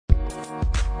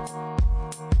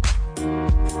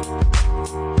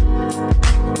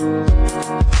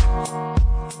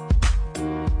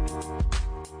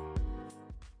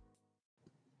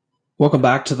Welcome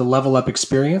back to the Level Up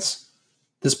Experience.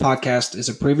 This podcast is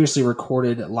a previously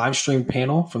recorded live stream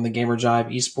panel from the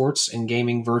GamerJive Esports and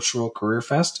Gaming Virtual Career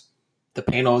Fest. The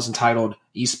panel is entitled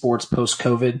Esports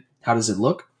Post-COVID, How Does It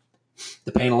Look?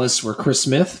 The panelists were Chris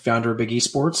Smith, founder of Big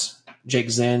Esports,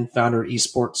 Jake Zinn, founder of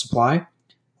Esports Supply,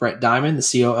 Brett Diamond, the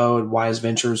COO at Wise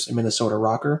Ventures and Minnesota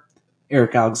Rocker,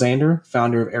 Eric Alexander,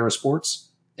 founder of Aerosports,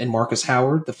 and Marcus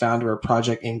Howard, the founder of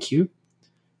Project NQ.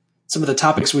 Some of the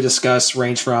topics we discuss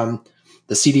range from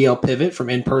the CDL pivot from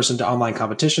in-person to online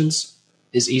competitions.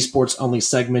 Is esports only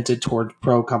segmented toward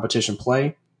pro competition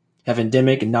play? Have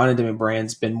endemic and non-endemic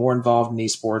brands been more involved in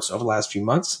esports over the last few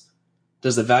months?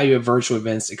 Does the value of virtual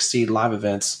events exceed live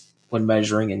events when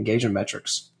measuring engagement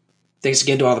metrics? Thanks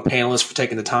again to all the panelists for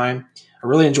taking the time. I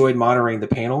really enjoyed moderating the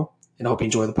panel and I hope you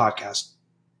enjoy the podcast.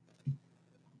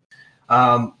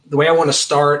 The way I want to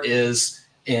start is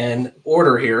in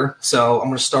order here. So I'm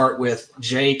going to start with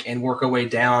Jake and work our way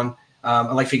down.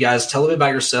 I'd like for you guys to tell a bit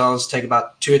about yourselves, take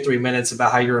about 2 or 3 minutes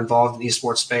about how you're involved in the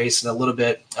esports space and a little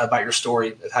bit about your story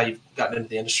of how you've gotten into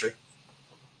the industry.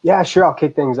 Yeah, sure. I'll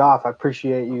kick things off. I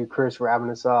appreciate you, Chris, for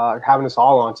having us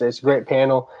all on today. It's a great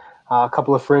panel. A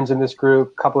couple of friends in this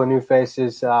group, a couple of new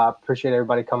faces. Appreciate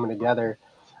everybody coming together.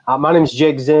 My name is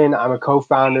Jake Zinn. I'm a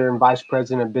co-founder and vice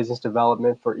president of business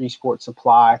development for Esports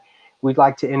Supply. We'd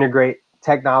like to integrate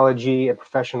technology and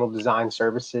professional design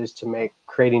services to make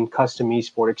creating custom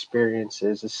esport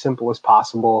experiences as simple as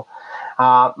possible.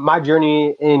 My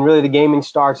journey in really the gaming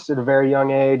starts at a very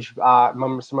young age.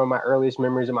 Some of my earliest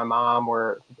memories of my mom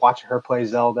were watching her play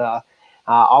Zelda.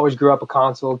 Always grew up a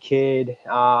console kid.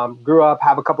 Grew up,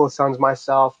 have a couple of sons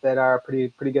myself that are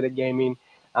pretty good at gaming.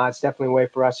 It's definitely a way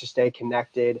for us to stay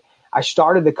connected. I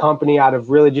started the company out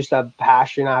of really just a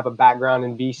passion. I have a background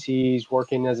in VCs,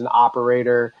 working as an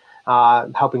operator,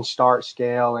 helping start,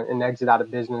 scale, and exit out of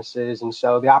businesses. And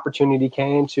so the opportunity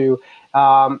came to,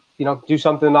 do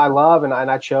something I love. And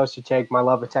I chose to take my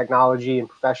love of technology and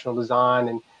professional design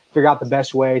and figure out the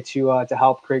best way to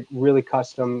help create really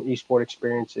custom esport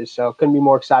experiences. So couldn't be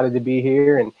more excited to be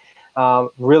here and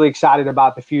really excited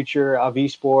about the future of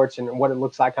esports and what it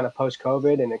looks like kind of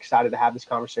post-COVID and excited to have this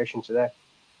conversation today.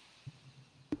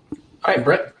 All right,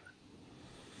 Brett.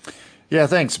 Yeah,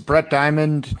 thanks. Brett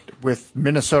Diamond with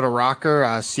Minnesota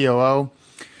Rocker, COO.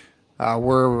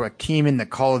 We're a team in the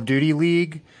Call of Duty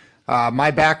League.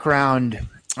 My background,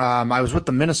 I was with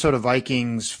the Minnesota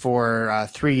Vikings for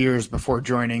 3 years before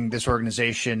joining this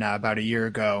organization about a year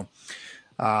ago.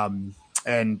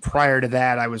 And prior to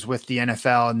that, I was with the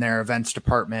NFL in their events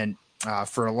department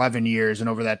for 11 years. And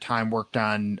over that time, worked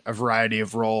on a variety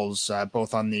of roles,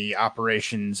 both on the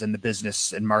operations and the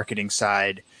business and marketing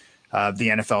side of the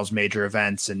NFL's major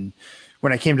events. And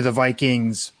when I came to the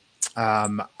Vikings,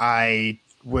 I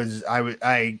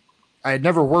had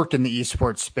never worked in the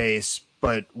esports space,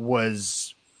 but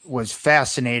was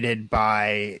fascinated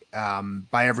by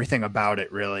everything about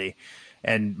it, really.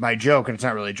 And my joke, and it's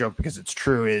not really a joke because it's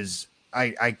true, is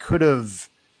I could have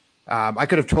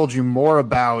told you more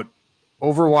about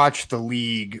Overwatch, the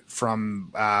league,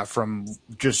 from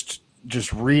just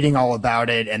reading all about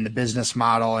it and the business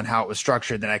model and how it was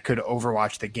structured than I could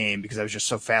Overwatch the game, because I was just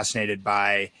so fascinated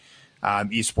by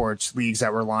esports leagues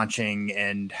that were launching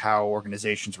and how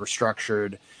organizations were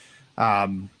structured.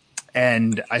 And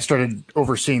I started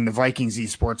overseeing the Vikings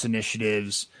esports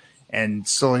initiatives and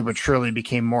slowly but surely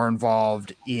became more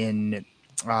involved in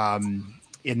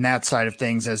that side of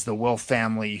things as the Wolf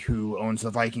family, who owns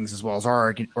the Vikings as well as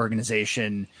our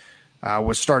organization,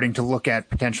 was starting to look at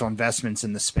potential investments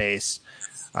in the space.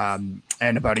 And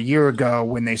about a year ago,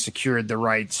 when they secured the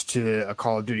rights to a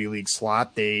Call of Duty League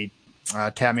slot, they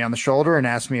tapped me on the shoulder and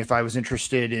asked me if I was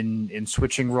interested in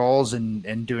switching roles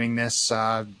and doing this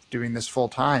full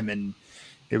time. And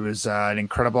it was an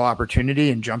incredible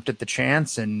opportunity, and jumped at the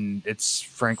chance. And it's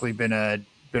frankly been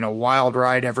a wild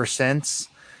ride ever since.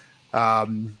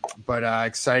 But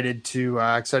excited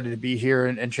to be here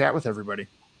and chat with everybody.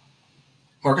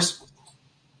 Marcus?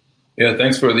 Yeah,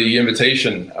 thanks for the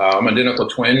invitation. I'm an identical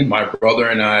twin. My brother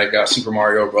and I got Super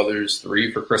Mario Brothers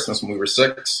 3 for Christmas when we were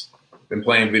 6. Been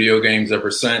playing video games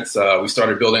ever since. We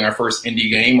started building our first indie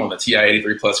game on the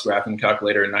TI-83 Plus graphing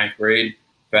calculator in 9th grade.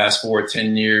 Fast forward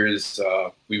 10 years,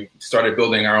 we started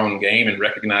building our own game and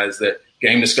recognized that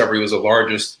game discovery was the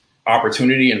largest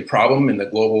opportunity and problem in the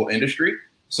global industry.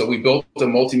 So we built a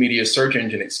multimedia search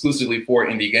engine exclusively for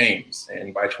indie games.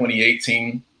 And by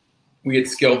 2018, we had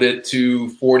scaled it to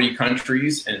 40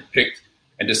 countries and picked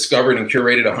and discovered and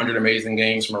curated 100 amazing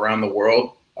games from around the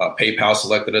world. PayPal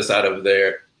selected us out of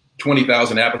their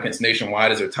 20,000 applicants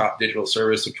nationwide as their top digital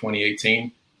service of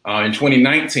 2018. In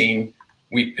 2019,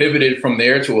 we pivoted from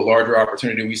there to a larger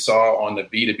opportunity we saw on the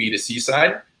B2B2C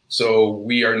side. So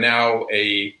we are now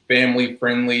a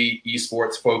family-friendly,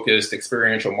 esports-focused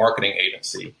experiential marketing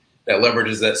agency that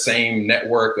leverages that same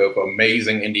network of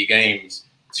amazing indie games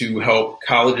to help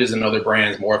colleges and other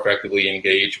brands more effectively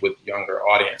engage with younger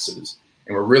audiences.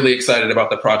 And we're really excited about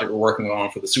the project we're working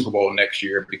on for the Super Bowl next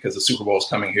year because the Super Bowl is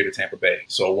coming here to Tampa Bay.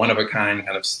 So a one-of-a-kind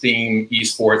kind of STEAM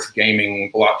esports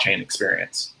gaming blockchain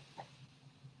experience.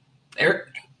 Eric?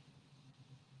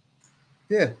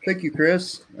 Yeah, thank you,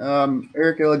 Chris.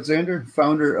 Eric Alexander,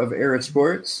 founder of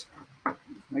Esports.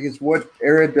 I guess what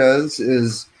Era does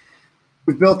is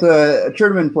we've built a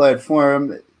tournament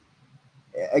platform.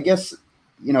 I guess,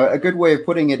 a good way of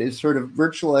putting it is sort of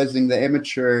virtualizing the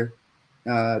amateur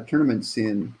tournament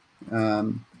scene.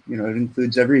 It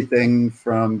includes everything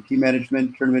from team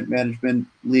management, tournament management,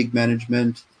 league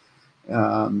management,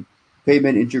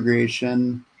 payment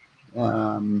integration.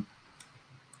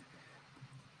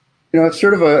 It's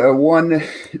sort of a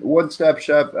one-stop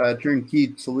shop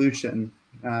turnkey solution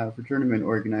for tournament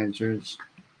organizers.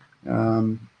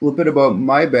 A little bit about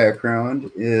my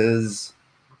background is,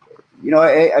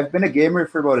 I've been a gamer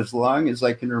for about as long as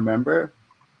I can remember,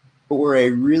 but where I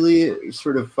really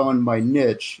sort of found my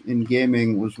niche in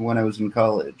gaming was when I was in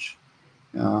college.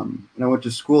 And I went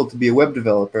to school to be a web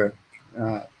developer.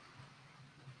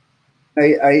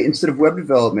 Instead of web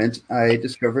development, I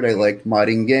discovered I liked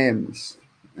modding games.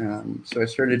 So I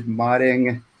started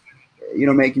modding,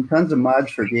 making tons of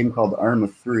mods for a game called Arma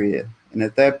 3. And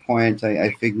at that point,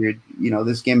 I figured,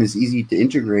 this game is easy to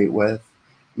integrate with.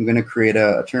 I'm going to create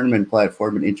a tournament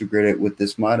platform and integrate it with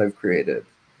this mod I've created.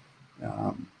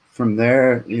 From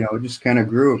there, it just kind of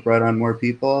grew. It brought on more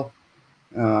people.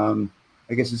 I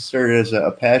guess it started as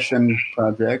a passion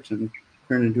project and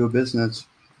turned into a business.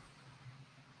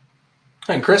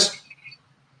 And Chris?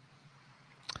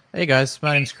 Hey guys,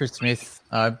 my name's Chris Smith.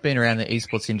 I've been around the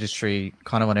esports industry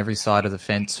kind of on every side of the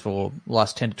fence for the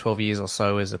last 10 to 12 years or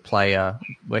so as a player,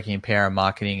 working in PR and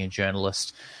marketing and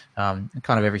journalist, and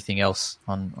kind of everything else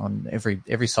on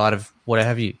every side of what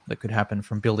have you that could happen,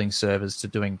 from building servers to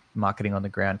doing marketing on the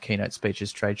ground, keynote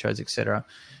speeches, trade shows, etc.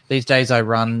 These days I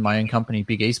run my own company,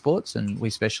 Big Esports, and we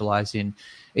specialize in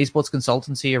esports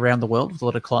consultancy around the world with a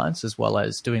lot of clients, as well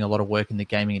as doing a lot of work in the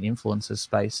gaming and influencer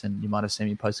space. And you might have seen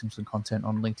me posting some content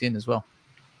on LinkedIn as well.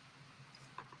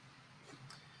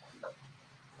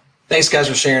 Thanks, guys,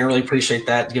 for sharing. Really appreciate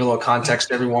that. To give a little context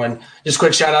to everyone. Just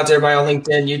quick shout out to everybody on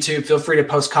LinkedIn, YouTube. Feel free to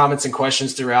post comments and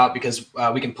questions throughout, because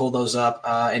we can pull those up.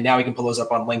 And now we can pull those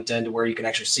up on LinkedIn to where you can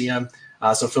actually see them.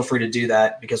 So feel free to do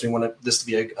that, because we want this to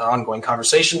be an ongoing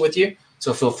conversation with you.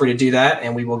 So feel free to do that,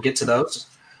 and we will get to those.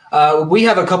 We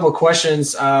have a couple of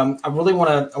questions. I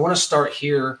want to start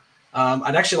here.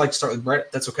 I'd actually like to start with Brett,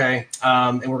 if that's okay.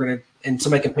 And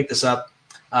somebody can pick this up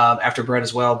after Brett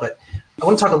as well. But I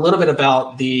want to talk a little bit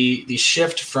about the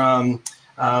shift from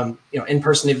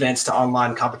in-person events to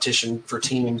online competition for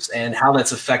teams, and how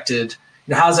that's affected.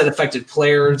 How has that affected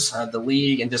players, the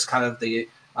league, and just kind of the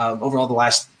overall the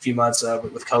last few months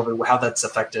with COVID, how that's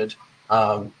affected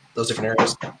those different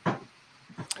areas.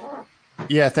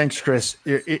 Yeah, thanks, Chris.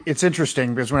 It's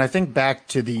interesting because when I think back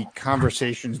to the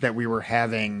conversations that we were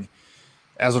having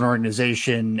as an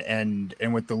organization and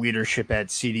with the leadership at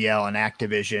CDL and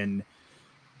Activision,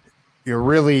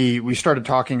 we started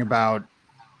talking about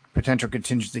potential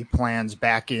contingency plans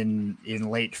back in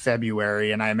late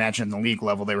February, and I imagine the league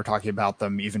level they were talking about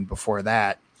them even before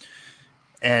that.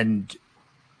 And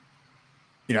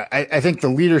I think the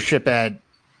leadership at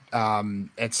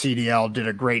CDL did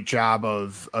a great job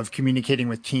of communicating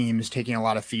with teams, taking a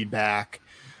lot of feedback.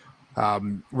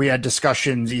 We had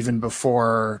discussions even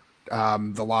before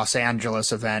the Los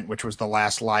Angeles event, which was the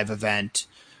last live event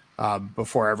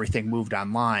before everything moved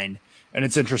online. And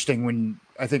it's interesting when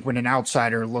an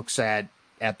outsider looks at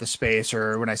the space,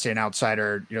 or when I say an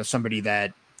outsider, somebody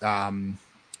that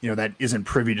that isn't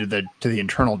privy to the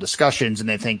internal discussions, and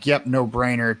they think, yep, no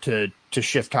brainer to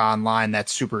shift to online.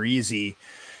 That's super easy.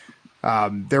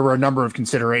 There were a number of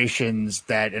considerations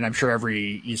that, and I'm sure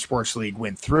every esports league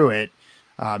went through it,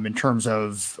 in terms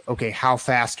of, okay, how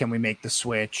fast can we make the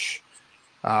switch?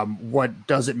 What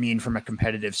does it mean from a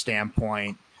competitive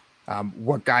standpoint?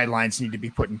 What guidelines need to be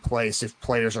put in place if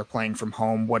players are playing from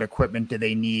home? What equipment do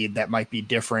they need that might be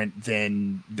different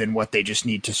than what they just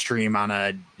need to stream on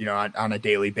a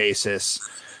daily basis?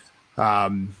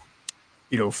 For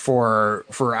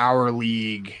our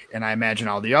league, and I imagine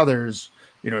all the others,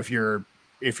 if you're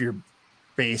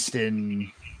based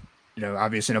in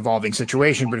obviously an evolving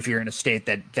situation, but if you're in a state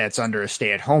that's under a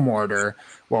stay-at-home order,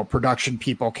 well, production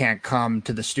people can't come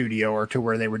to the studio or to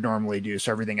where they would normally do,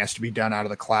 so everything has to be done out of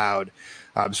the cloud.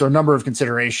 So a number of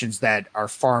considerations that are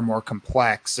far more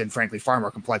complex, and frankly far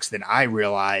more complex than I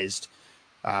realized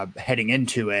heading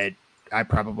into it. I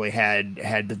probably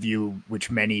had the view, which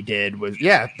many did, was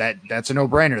that's a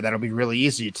no-brainer. That'll be really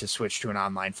easy to switch to an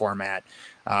online format,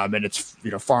 and it's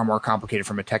far more complicated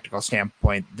from a technical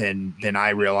standpoint than I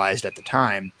realized at the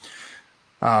time.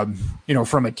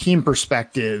 From a team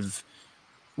perspective,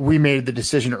 we made the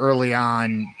decision early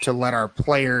on to let our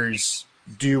players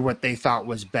do what they thought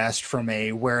was best from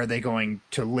a where are they going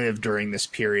to live during this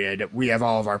period. We have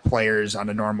all of our players on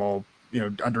a normal.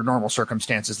 Under normal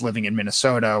circumstances, living in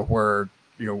Minnesota, where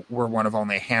we're one of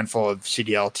only a handful of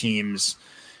CDL teams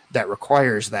that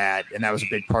requires that, and that was a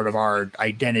big part of our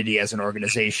identity as an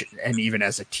organization, and even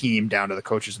as a team, down to the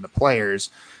coaches and the players.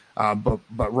 But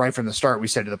right from the start, we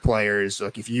said to the players,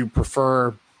 look, if you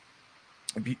prefer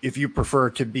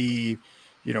to be,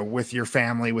 with your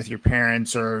family, with your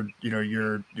parents, or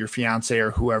your fiance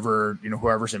or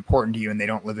whoever's important to you, and they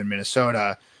don't live in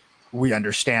Minnesota. We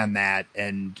understand that,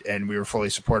 and we were fully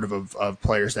supportive of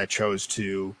players that chose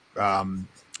to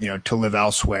live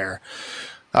elsewhere.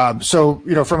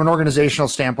 So from an organizational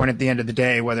standpoint, at the end of the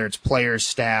day, whether it's players,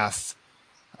 staff,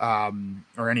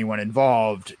 or anyone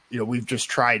involved, we've just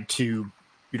tried to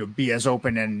be as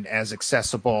open and as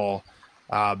accessible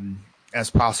as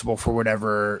possible for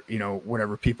whatever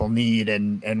people need,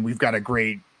 and we've got a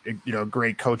great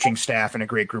coaching staff and a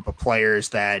great group of players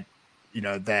that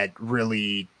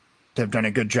really have done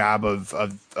a good job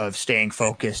of staying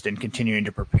focused and continuing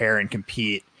to prepare and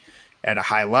compete at a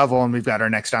high level. And we've got our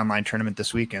next online tournament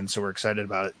this weekend, so we're excited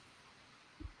about it.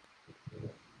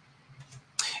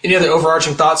 Any other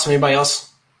overarching thoughts from anybody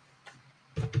else?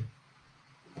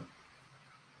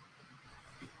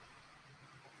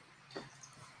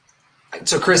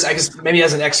 So, Chris, I guess maybe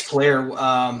as an ex-player,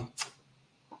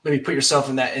 maybe put yourself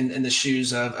in the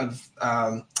shoes of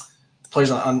players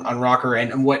on Rocker,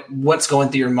 and what's going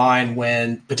through your mind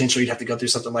when potentially you'd have to go through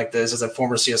something like this as a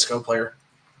former CSGO player?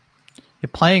 Yeah,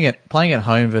 playing at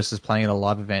home versus playing at a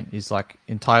live event is like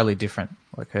entirely different.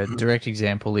 Like a direct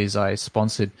example is I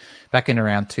sponsored back in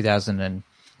around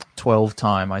 2012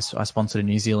 time. I sponsored a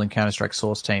New Zealand Counter-Strike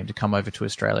Source team to come over to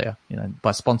Australia.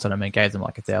 By sponsored I mean gave them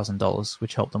like $1,000,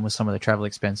 which helped them with some of their travel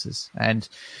expenses. And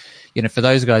for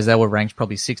those guys, they were ranked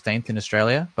probably 16th in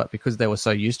Australia, but because they were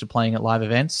so used to playing at live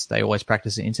events, they always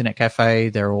practice at internet cafe.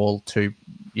 They're all too,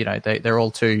 they're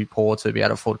all too poor to be able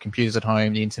to afford computers at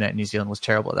home. The internet in New Zealand was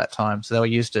terrible at that time, so they were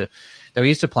used to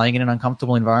playing in an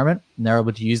uncomfortable environment, and they're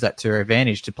able to use that to their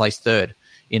advantage to place third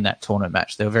in that tournament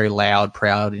match. They were very loud,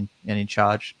 proud, and in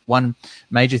charge. One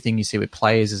major thing you see with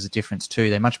players is a difference too.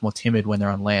 They're much more timid when they're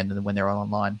on land than when they're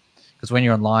online, because when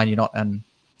you're online, you're not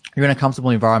you're in a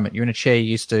comfortable environment. You're in a chair you're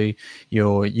used to.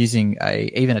 You're using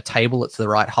even a table that's the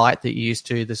right height that you're used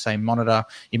to, the same monitor.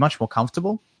 You're much more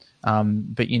comfortable,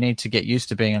 but you need to get used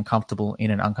to being uncomfortable in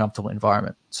an uncomfortable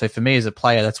environment. So for me as a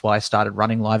player, that's why I started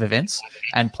running live events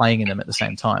and playing in them at the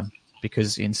same time,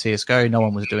 because in CSGO, no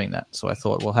one was doing that. So I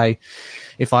thought, well, hey,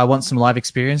 if I want some live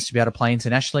experience to be able to play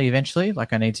internationally eventually,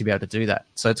 I need to be able to do that.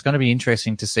 So it's going to be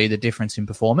interesting to see the difference in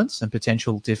performance and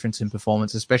potential difference in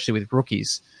performance, especially with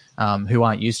rookies who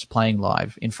aren't used to playing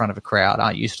live in front of a crowd,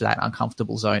 aren't used to that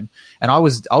uncomfortable zone. And I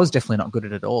was definitely not good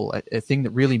at it at all. A thing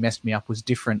that really messed me up was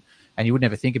different, and you would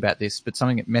never think about this, but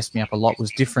something that messed me up a lot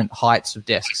was different heights of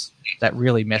desks. That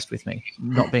really messed with me,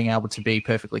 not being able to be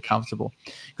perfectly comfortable.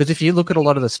 Because if you look at a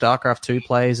lot of the StarCraft 2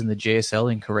 players in the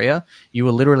GSL in Korea, you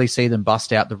will literally see them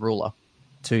bust out the ruler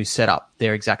to set up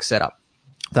their exact setup.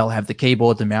 They'll have the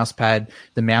keyboard, the mouse pad.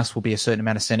 The mouse will be a certain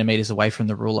amount of centimeters away from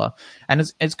the ruler. And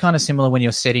it's kind of similar when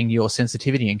you're setting your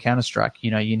sensitivity in Counter-Strike.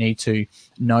 You need to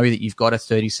know that you've got a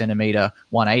 30 centimeter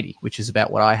 180, which is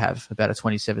about what I have, about a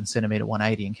 27 centimeter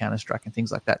 180 in Counter-Strike and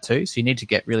things like that too. So you need to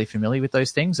get really familiar with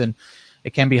those things. And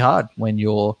it can be hard when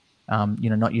you're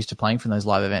not used to playing from those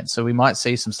live events. So we might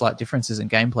see some slight differences in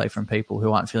gameplay from people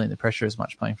who aren't feeling the pressure as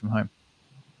much playing from home.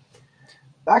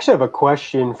 I actually have a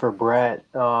question for Brett.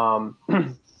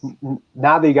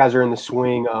 Now that you guys are in the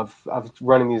swing of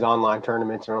running these online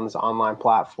tournaments and on this online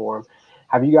platform,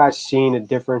 have you guys seen a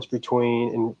difference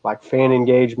between like fan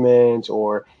engagements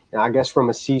or, I guess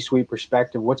from a C-suite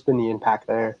perspective, what's been the impact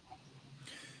there?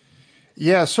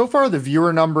 Yeah, so far the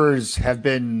viewer numbers have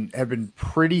been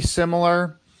pretty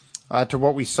similar to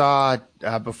what we saw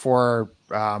before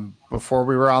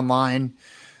we were online.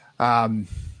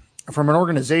 From an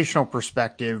organizational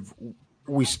perspective,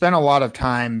 we spent a lot of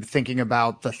time thinking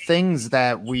about the things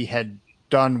that we had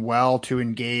done well to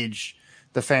engage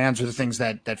the fans or the things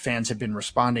that fans have been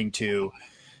responding to,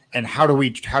 and how do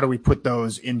we put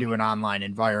those into an online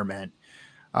environment.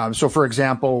 So, for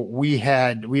example, we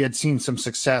had seen some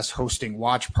success hosting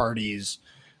watch parties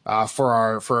for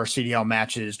our CDL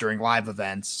matches during live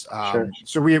events. Sure.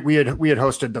 So we had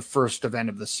hosted the first event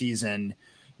of the season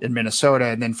in Minnesota,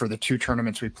 and then for the 2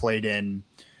 tournaments we played in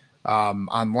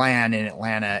on LAN in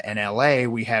Atlanta and LA,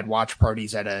 we had watch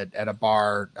parties at a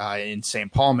bar in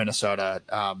St. Paul, Minnesota.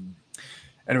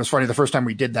 And it was funny, the first time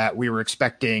we did that, we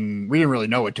didn't really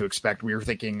know what to expect. We were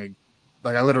thinking,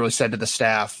 like I literally said to the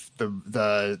staff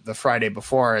the Friday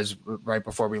before, right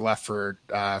before we left for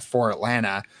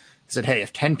Atlanta, I said, hey,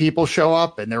 if 10 people show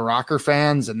up and they're Rocker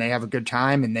fans and they have a good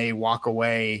time and they walk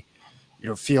away,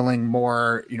 feeling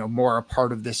more a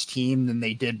part of this team than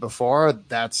they did before,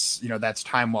 that's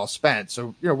time well spent.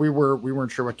 So, we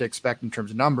weren't sure what to expect in terms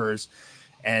of numbers,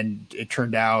 and it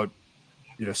turned out,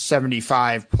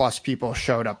 75 plus people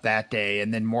showed up that day,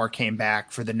 and then more came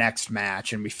back for the next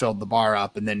match, and we filled the bar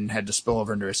up and then had to spill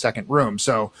over into a second room.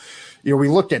 So, we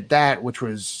looked at that, which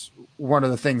was one of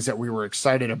the things that we were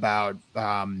excited about.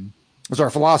 Was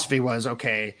our philosophy was,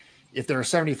 okay, if there are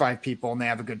 75 people and they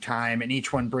have a good time and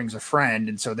each one brings a friend.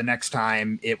 And so the next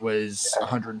time it was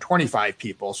 125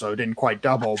 people. So it didn't quite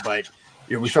double, but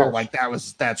we felt like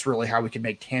that's really how we could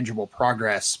make tangible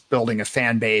progress building a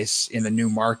fan base in a new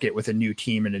market with a new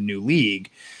team and a new league.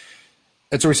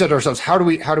 And so we said to ourselves, how do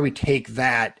we take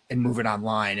that and move it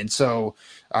online? And so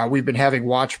we've been having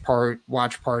virtual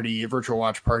watch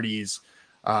parties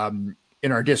in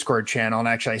our Discord channel. And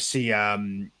actually I see,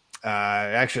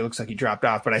 actually, it looks like he dropped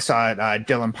off, but I saw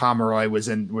Dylan Pomeroy was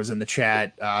in the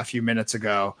chat a few minutes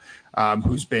ago,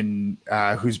 who's been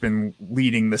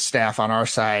leading the staff on our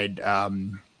side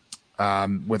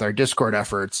with our Discord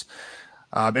efforts,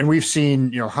 and we've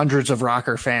seen hundreds of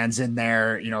Rocker fans in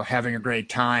there, having a great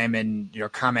time and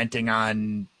commenting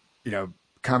on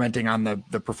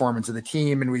the performance of the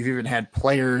team, and we've even had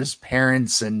players,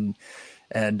 parents, and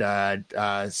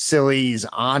Silly's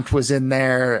aunt was in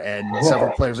there, and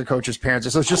several players and coaches' parents.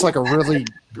 So it's just like a really,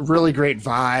 really great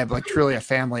vibe, like truly a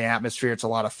family atmosphere. It's a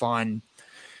lot of fun.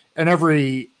 And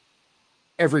every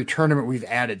tournament we've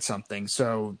added something.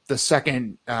 So the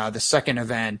second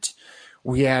event,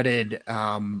 we added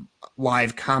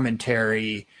live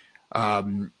commentary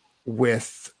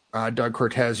with Doug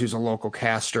Cortez, who's a local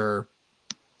caster,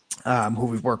 who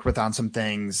we've worked with on some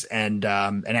things, and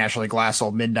Ashley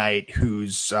Glassell Midnight,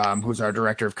 who's our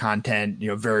director of content,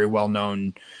 very well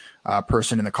known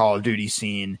person in the Call of Duty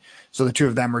scene. So the two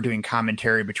of them were doing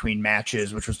commentary between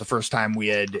matches, which was the first time we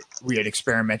had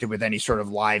experimented with any sort of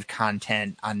live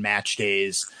content on match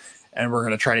days, and we're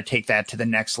going to try to take that to the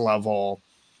next level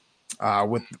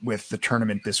with the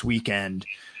tournament this weekend.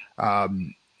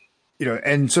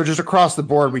 And so just across the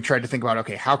board, we tried to think about,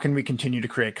 okay, how can we continue to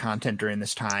create content during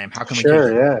this time? How can we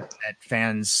that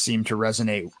fans seem to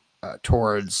resonate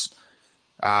towards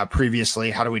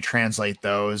previously? How do we translate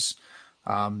those?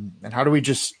 And how do we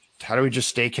just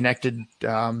stay connected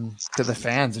to the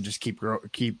fans and just keep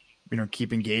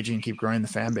engaging, keep growing the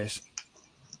fan base?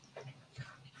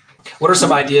 What are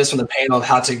some ideas from the panel of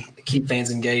how to keep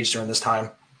fans engaged during this time?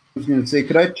 I was going to say,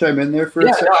 could I chime in there for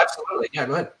a second? Yeah, no, absolutely. Yeah,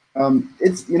 go ahead.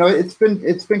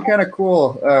 It's been kind of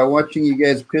cool watching you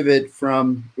guys pivot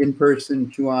from in person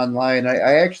to online.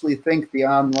 I actually think the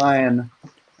online,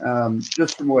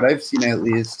 just from what I've seen at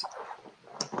least,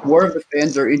 more of the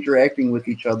fans are interacting with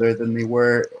each other than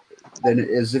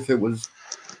as if it was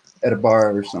at a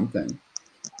bar or something.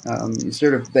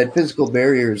 Sort of that physical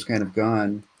barrier is kind of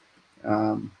gone.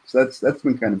 So that's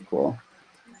been kind of cool.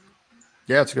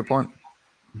 Yeah, that's a good point.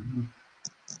 Mm-hmm.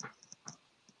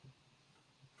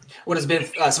 What has been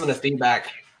some of the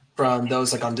feedback from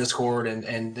those like on Discord and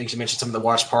I think you mentioned some of the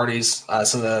watch parties,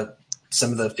 some of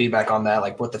the feedback on that,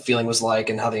 like what the feeling was like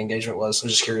and how the engagement was? I'm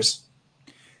just curious.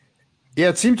 Yeah,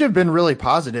 it seemed to have been really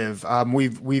positive.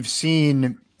 We've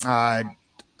seen. I'm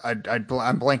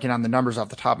blanking on the numbers off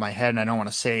the top of my head, and I don't want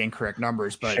to say incorrect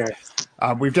numbers, but sure.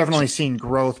 We've definitely seen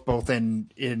growth both in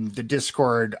the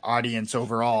Discord audience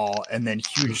overall, and then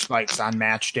huge spikes on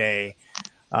match day.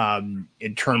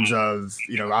 In terms of,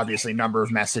 obviously number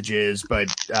of messages, but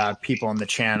people in the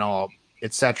channel,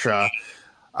 etc.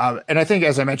 And I think,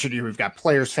 as I mentioned, we've got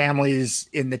players' families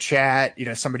in the chat.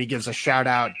 Somebody gives a shout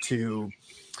out to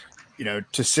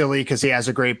Silly because he has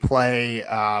a great play,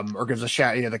 or gives a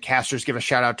shout. The casters give a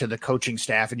shout out to the coaching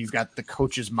staff, and you've got the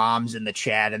coaches' moms in the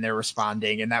chat, and they're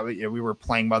responding. And that we were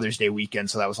playing Mother's Day weekend,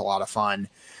 so that was a lot of fun.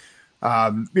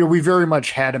 We very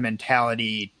much had a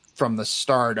mentality from the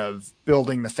start of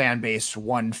building the fan base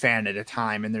one fan at a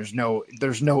time, and there's no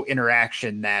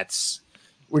interaction. That's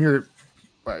when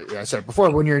I said before,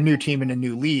 when you're a new team in a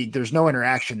new league, there's no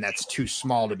interaction that's too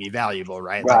small to be valuable,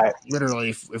 right? Right. Like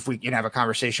literally, if we can have a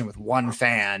conversation with one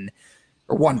fan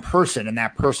or one person, and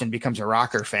that person becomes a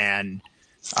Rocker fan,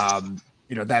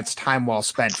 that's time well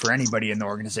spent for anybody in the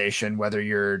organization, whether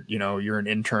you're an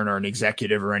intern or an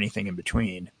executive or anything in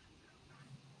between.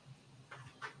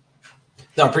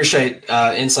 No, I appreciate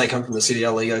insight coming from the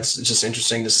CDL League. It's just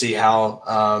interesting to see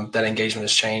how that engagement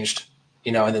has changed,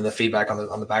 and then the feedback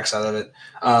on the backside of it.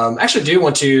 Actually, do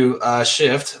want to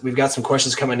shift. We've got some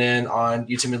questions coming in on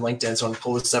YouTube and LinkedIn, so I'm going to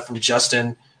pull this up from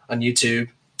Justin on YouTube.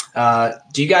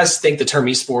 Do you guys think the term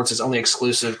esports is only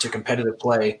exclusive to competitive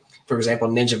play? For example,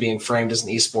 Ninja being framed as an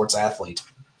esports athlete.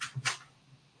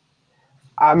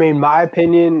 I mean, my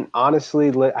opinion,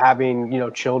 honestly,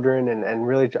 having, children and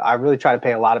really, I really try to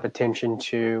pay a lot of attention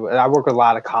to, and I work with a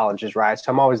lot of colleges, right?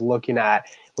 So I'm always looking at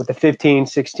with the 15,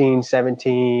 16,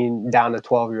 17, down to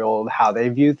 12-year-old, how they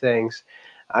view things.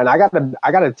 And I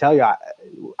gotta tell you,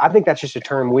 I think that's just a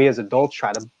term we as adults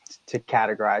try to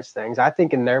categorize things. I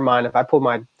think in their mind, if I pulled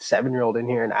my 7-year-old in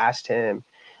here and asked him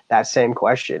that same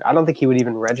question, I don't think he would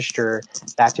even register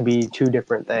that to be two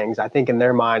different things. I think in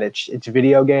their mind, it's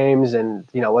video games, and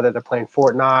whether they're playing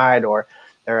Fortnite or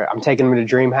I'm taking him to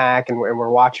DreamHack and we're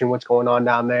watching what's going on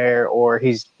down there, or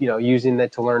he's using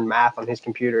it to learn math on his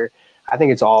computer. I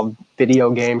think it's all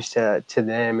video games to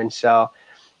them, and so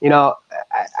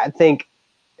I think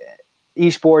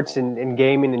esports and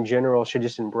gaming in general should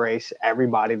just embrace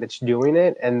everybody that's doing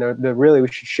it, and really we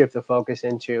should shift the focus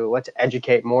into let's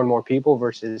educate more and more people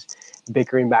versus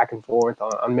bickering back and forth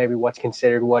on maybe what's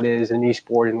considered what is an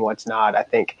esport and what's not. I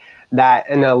think that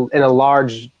in a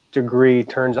large degree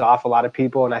turns off a lot of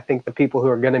people, and I think the people who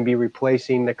are going to be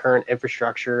replacing the current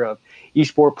infrastructure of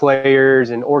esport players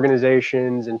and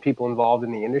organizations and people involved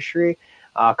in the industry,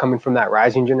 coming from that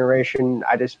rising generation,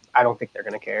 I don't think they're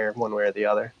going to care one way or the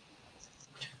other.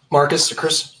 Marcus or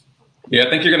Chris? Yeah, I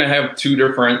think you're going to have two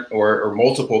different or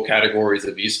multiple categories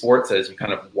of esports as you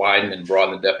kind of widen and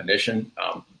broaden the definition.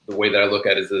 The way that I look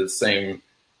at it is the same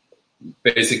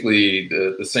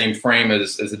frame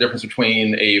as the difference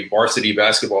between a varsity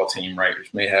basketball team, right,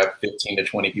 which may have 15 to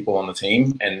 20 people on the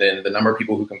team, and then the number of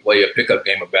people who can play a pickup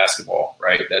game of basketball,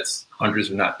 right? That's hundreds,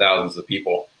 if not thousands of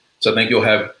people. So I think you'll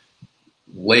have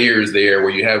layers there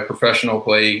where you have professional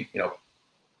play,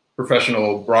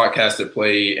 professional broadcasted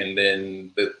play, and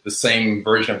then the same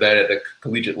version of that at the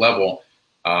collegiate level.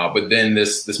 But then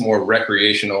this more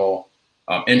recreational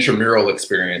intramural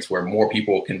experience where more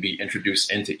people can be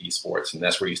introduced into esports. And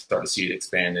that's where you start to see it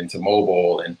expand into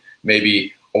mobile and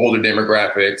maybe older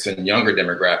demographics and younger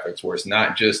demographics, where it's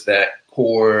not just that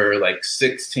core like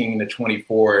 16 to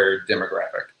 24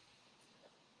 demographic.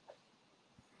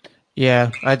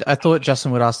 Yeah, I thought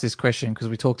Justin would ask this question because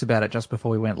we talked about it just before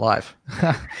we went live.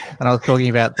 And I was talking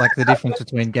about like the difference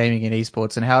between gaming and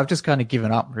esports and how I've just kind of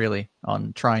given up really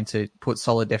on trying to put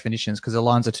solid definitions because the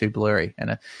lines are too blurry.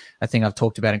 And I think I've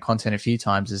talked about in content a few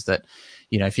times is that,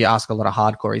 if you ask a lot of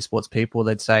hardcore esports people,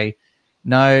 they'd say,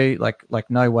 no, like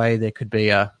no way there could be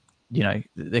a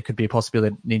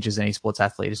possibility that Ninja's an esports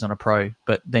athlete, he's not a pro.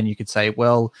 But then you could say,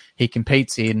 well, he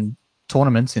competes in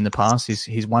tournaments in the past.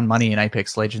 He's won money in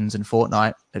Apex Legends and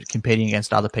Fortnite, competing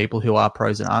against other people who are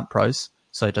pros and aren't pros.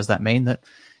 So does that mean that,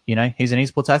 he's an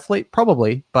esports athlete?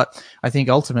 Probably. But I think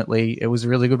ultimately it was a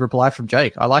really good reply from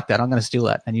Jake. I like that. I'm going to steal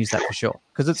that and use that for sure.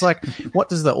 Because it's like, what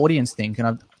does the audience think? And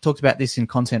I've talked about this in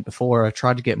content before. I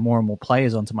tried to get more and more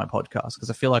players onto my podcast because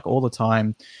I feel like all the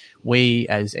time we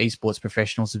as esports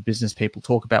professionals and business people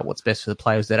talk about what's best for the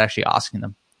players without actually asking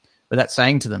them. Without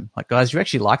saying to them, like, guys, do you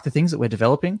actually like the things that we're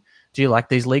developing? Do you like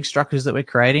these league structures that we're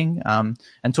creating? And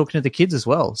talking to the kids as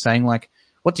well, saying like,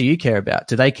 what do you care about?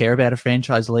 Do they care about a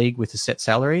franchise league with a set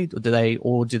salary?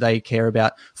 Or do they care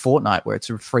about Fortnite where it's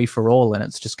a free for all and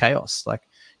it's just chaos? Like,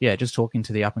 yeah, just talking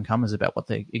to the up and comers about what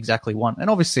they exactly want. And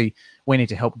obviously we need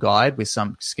to help guide with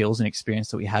some skills and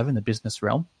experience that we have in the business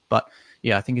realm. But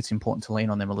yeah, I think it's important to lean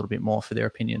on them a little bit more for their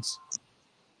opinions.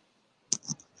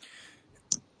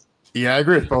 Yeah, I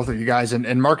agree with both of you guys.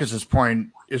 And Marcus's point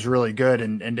is really good.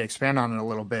 And to expand on it a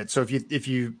little bit. So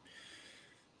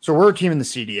so we're a team in the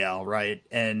CDL, right?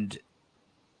 And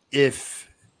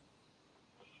if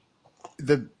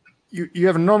you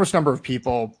have an enormous number of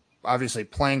people obviously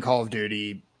playing Call of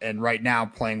Duty and right now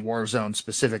playing Warzone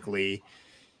specifically,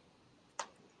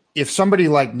 if somebody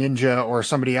like Ninja or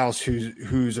somebody else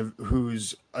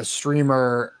who's a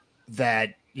streamer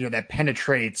that that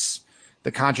penetrates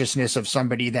the consciousness of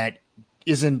somebody that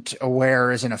isn't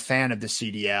aware, isn't a fan of the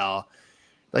CDL,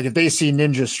 like if they see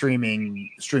Ninja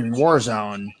streaming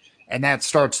Warzone And that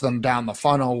starts them down the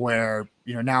funnel where,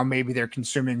 now maybe they're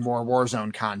consuming more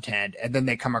Warzone content, and then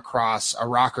they come across a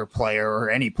Rocker player or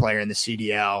any player in the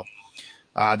CDL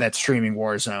that's streaming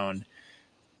Warzone.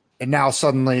 And now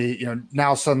suddenly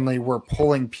we're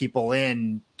pulling people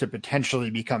in to potentially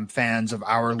become fans of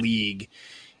our league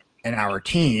and our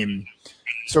team.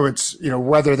 So it's,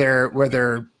 whether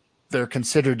they're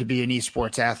considered to be an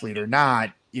esports athlete or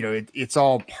not, it's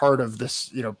all part of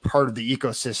this, part of the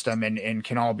ecosystem, and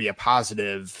can all be a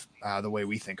positive the way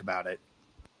we think about it.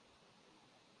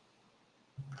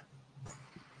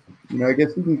 I guess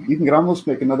you can almost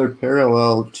make another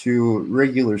parallel to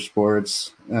regular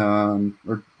sports,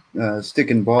 or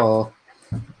stick and ball.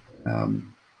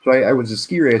 So I was a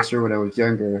ski racer when I was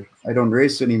younger. I don't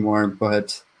race anymore,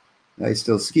 but I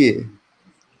still ski.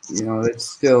 It's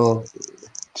still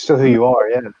who you are.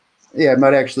 Yeah. Yeah, I'm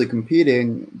not actually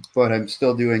competing, but I'm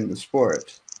still doing the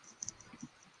sport.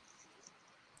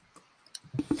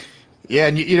 Yeah,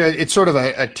 and it's sort of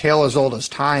a tale as old as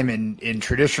time in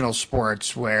traditional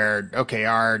sports where, okay,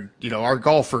 our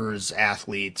golfers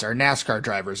athletes, our NASCAR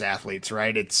drivers athletes,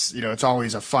 right? It's it's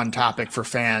always a fun topic for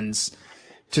fans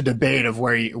to debate of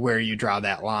where you draw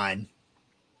that line.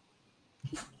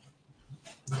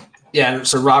 Yeah,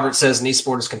 so Robert says an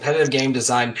esport is a competitive game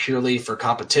designed purely for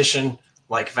competition,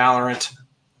 like Valorant.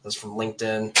 That's from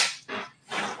LinkedIn.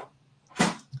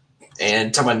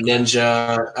 And talking about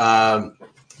Ninja,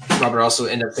 Robert also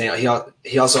ended up saying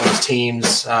he also owns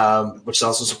teams, which is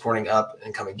also supporting up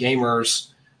and coming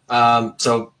gamers.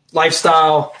 So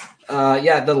lifestyle,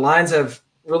 the lines have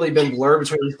really been blurred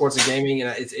between esports and gaming,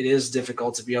 and it is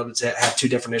difficult to be able to have two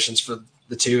definitions for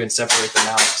the two and separate them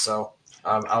out. So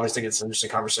I always think it's an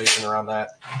interesting conversation around that.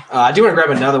 I do want to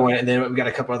grab another one, and then we've got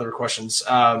a couple other questions.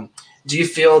 Do you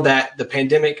feel that the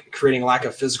pandemic creating a lack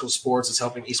of physical sports is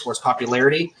helping esports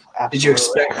popularity?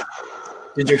 Absolutely.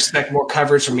 Did you expect more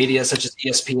coverage from media such as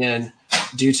ESPN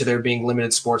due to there being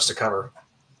limited sports to cover?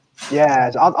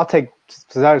 Yeah, I'll take,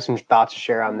 because I have some thoughts to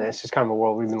share on this. It's kind of a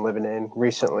world we've been living in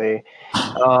recently.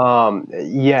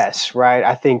 Yes, right.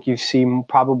 I think you see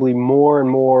probably more and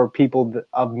more people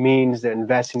of means that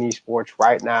invest in esports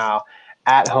right now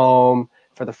at home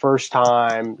for the first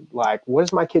time. Like, what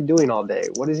is my kid doing all day?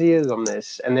 What is he is on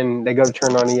this? And then they go to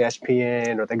turn on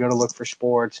ESPN or they go to look for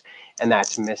sports, and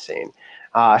that's missing.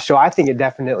 So I think it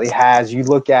definitely has. You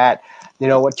look at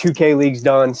what 2K League's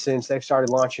done since they've started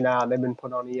launching out. They've been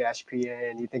put on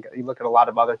ESPN. You look at a lot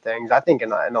of other things. I think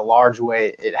in a large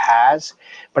way it has.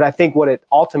 But I think what it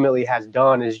ultimately has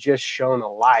done is just shown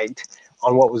a light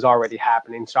on what was already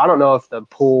happening. So I don't know if the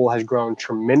pool has grown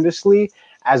tremendously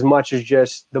as much as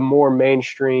just the more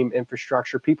mainstream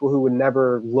infrastructure, people who would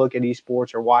never look at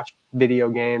esports or watch video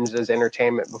games as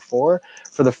entertainment before.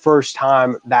 For the first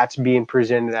time, that's being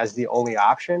presented as the only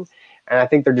option. And I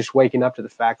think they're just waking up to the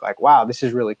fact like, wow, this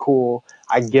is really cool.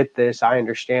 I get this. I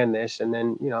understand this. And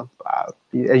then,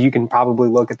 you can probably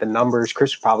look at the numbers.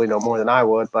 Chris would probably know more than I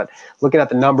would, but looking at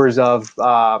the numbers of,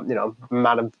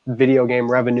 amount of video game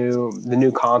revenue, the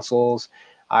new consoles,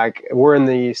 like we're in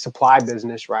the supply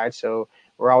business, right? So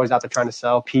we're always out there trying to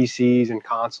sell PCs and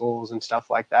consoles and stuff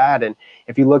like that. And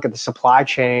if you look at the supply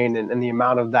chain and the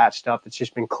amount of that stuff that's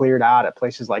just been cleared out at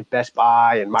places like Best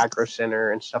Buy and Micro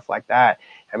Center and stuff like that,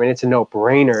 I mean, it's a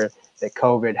no-brainer that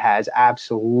COVID has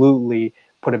absolutely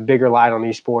put a bigger light on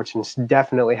esports and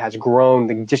definitely has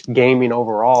grown just gaming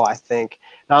overall, I think,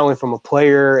 not only from a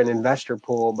player and investor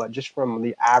pool, but just from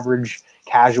the average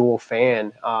casual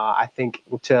fan. I think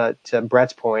to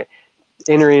Brett's point,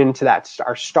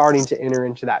 are starting to enter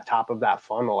into that top of that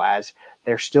funnel as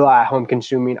they're still at home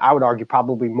consuming, I would argue,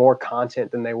 probably more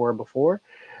content than they were before.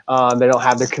 They don't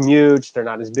have their commutes. They're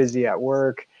not as busy at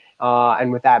work.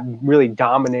 And with that really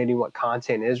dominating what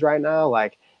content is right now,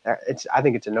 I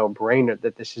think it's a no-brainer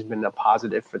that this has been a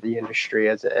positive for the industry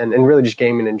and really just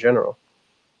gaming in general.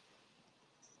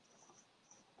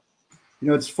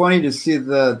 It's funny to see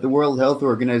the World Health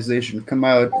Organization come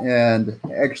out and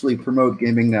actually promote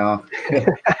gaming now.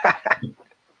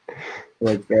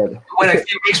 Like that. When a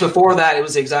few weeks before that, it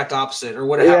was the exact opposite, or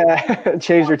what? Yeah,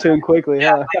 changed their tune quickly.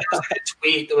 Yeah, it was a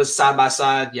tweet that was side by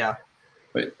side. Yeah.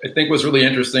 But I think what's really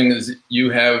interesting is you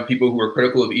have people who are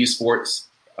critical of esports,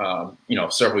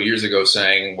 several years ago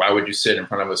saying, why would you sit in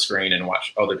front of a screen and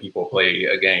watch other people play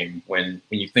a game? When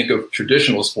you think of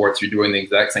traditional sports, you're doing the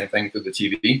exact same thing through the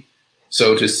TV.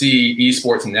 So to see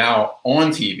esports now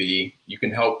on TV, you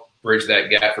can help bridge that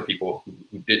gap for people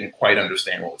who didn't quite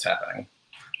understand what was happening.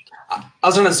 I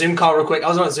was on a Zoom call real quick. I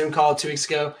was on a Zoom call 2 weeks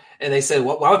ago, and they said,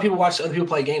 why would people watch other people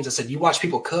play games? I said, you watch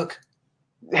people cook.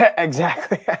 Yeah,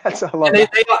 exactly. That's a lot. And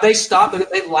they stopped.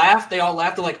 They laughed. They all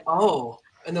laughed. They're like, oh.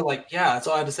 And they're like, yeah, that's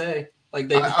all I had to say. Like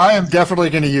they I am definitely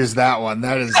going to use that one.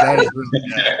 That is really good.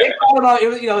 they call it out,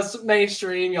 you know, it's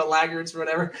mainstream, you know, laggards or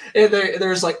whatever. And they're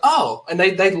just like, oh, and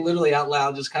they literally out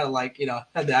loud just kind of like, you know,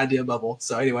 had the idea bubble.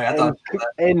 So anyway, I thought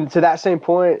And to that same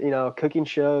point, you know, cooking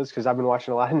shows, because I've been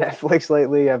watching a lot of Netflix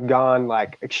lately, have gone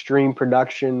like extreme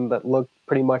production that look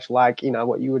pretty much like, you know,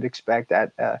 what you would expect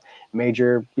at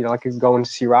major, you know, like going to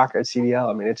see rock at CDL.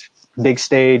 I mean, it's big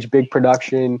stage, big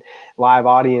production, live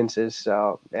audiences.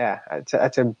 So yeah,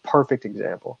 that's a perfect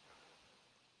example.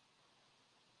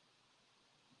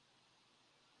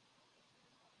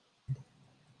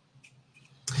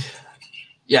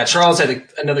 Yeah, Charles had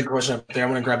another question up there.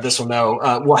 I'm going to grab this one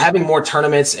though. Will having more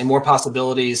tournaments and more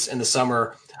possibilities in the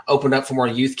summer open up for more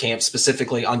youth camps,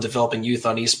 specifically on developing youth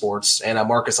on esports? And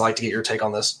Marcus, I'd like to get your take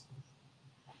on this.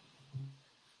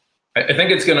 I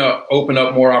think it's going to open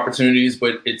up more opportunities,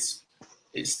 but it's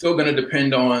still going to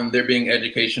depend on there being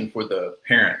education for the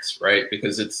parents, right?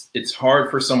 Because it's hard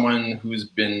for someone who's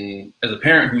been, as a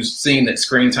parent who's seen that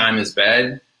screen time is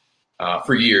bad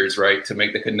for years, right? To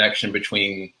make the connection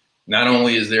between not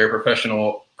only is there a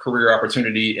professional career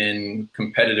opportunity in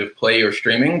competitive play or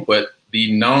streaming, but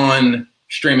the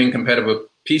non-streaming competitive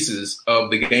pieces of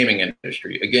the gaming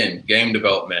industry. Again, game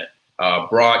development,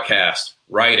 broadcast,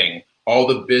 writing, all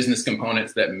the business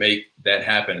components that make that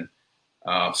happen.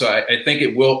 So I think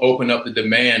it will open up the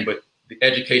demand, but the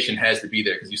education has to be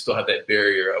there because you still have that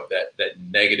barrier of that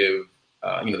negative,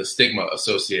 the stigma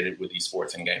associated with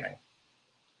esports and gaming.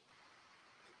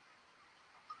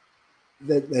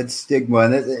 That stigma,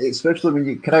 and especially when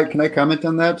you can I comment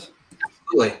on that?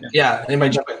 Absolutely, yeah.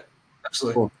 Anybody jump in?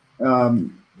 Absolutely.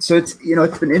 Cool. So it's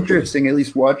it's been interesting, at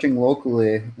least watching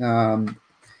locally,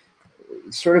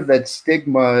 sort of that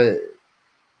stigma.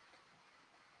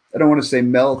 I don't want to say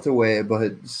melt away,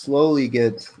 but slowly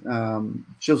get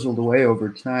chiseled away over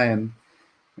time.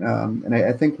 And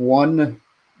I think one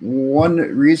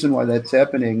reason why that's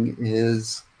happening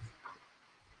is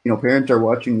parents are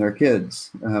watching their kids.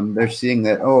 They're seeing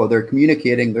that, they're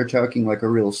communicating, they're talking like a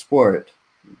real sport.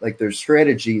 Like there's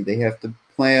strategy, they have to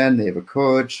plan, they have a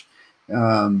coach.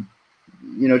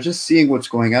 Just seeing what's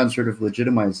going on sort of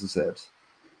legitimizes it.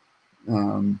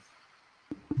 And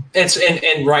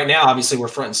right now, obviously, we're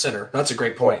front and center. That's a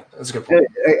great point. That's a good point.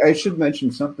 I should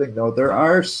mention something, though. There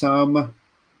are some,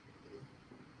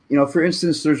 for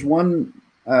instance, there's one,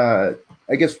 I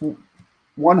guess,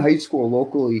 one high school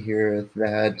locally here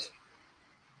that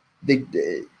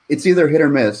it's either hit or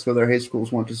miss whether high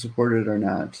schools want to support it or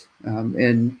not.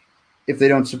 And if they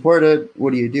don't support it,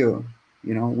 what do?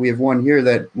 We have one here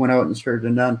that went out and started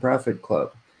a nonprofit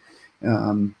club.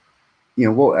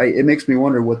 It makes me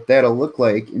wonder what that'll look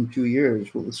like in 2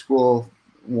 years. Will the school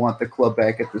want the club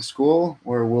back at the school,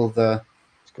 or will the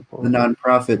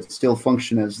nonprofit still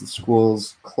function as the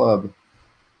school's club?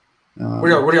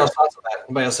 What are y'all's thoughts on that?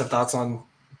 Anybody else have thoughts on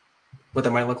what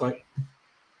that might look like?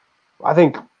 I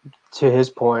think, to his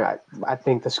point, I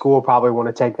think the school probably want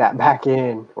to take that back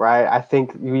in, right? I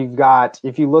think we've got,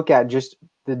 if you look at just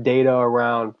the data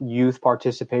around youth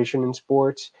participation in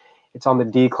sports, it's on the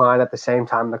decline. At the same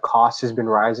time, the cost has been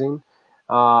rising.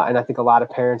 And I think a lot of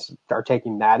parents are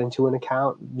taking that into an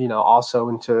account, also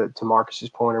into Marcus's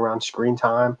point around screen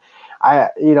time.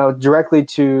 Directly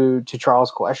to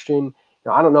Charles' question,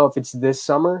 I don't know if it's this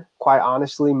summer. Quite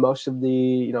honestly, most of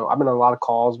the, I've been on a lot of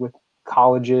calls with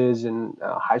colleges and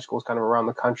high schools kind of around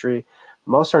the country.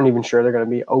 Most aren't even sure they're going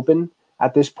to be open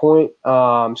at this point.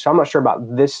 So I'm not sure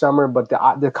about this summer, but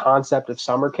the concept of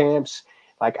summer camps,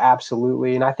 like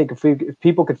absolutely. And I think if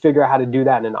people could figure out how to do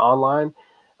that in an online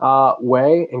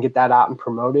way and get that out and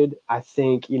promoted, I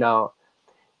think, I know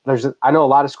a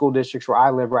lot of school districts where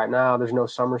I live right now, there's no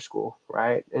summer school,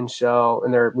 right? And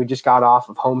we just got off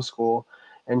of homeschool.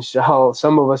 And so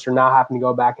some of us are now having to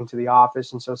go back into the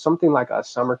office. And so something like a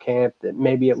summer camp that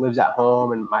maybe it lives at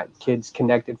home and my kid's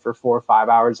connected for 4 or 5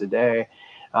 hours a day,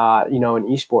 an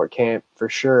esport camp for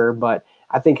sure. But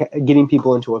I think getting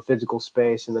people into a physical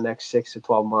space in the next 6 to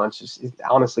 12 months is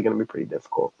honestly going to be pretty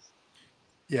difficult.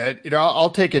 Yeah, I'll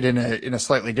take it in a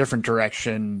slightly different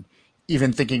direction,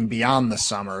 even thinking beyond the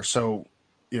summer. So,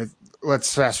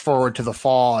 let's fast forward to the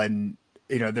fall, and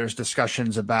there's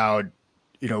discussions about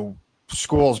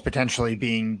schools potentially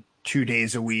being 2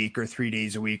 days a week or 3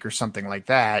 days a week or something like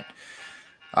that.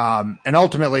 And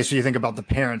ultimately, so you think about the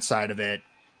parent side of it,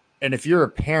 and if you're a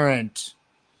parent,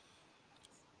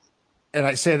 and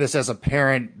I say this as a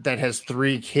parent that has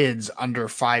 3 kids under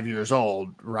 5 years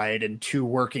old, right, and 2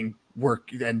 work,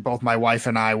 and both my wife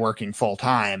and I working full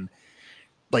time,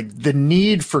 like the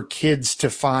need for kids to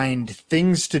find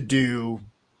things to do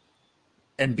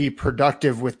and be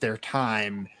productive with their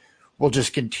time will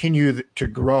just continue to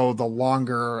grow the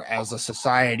longer as a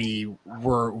society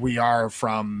we are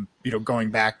from,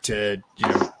 going back to,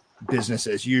 business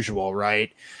as usual.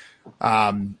 Right.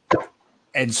 And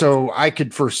so I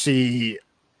could foresee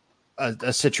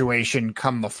a situation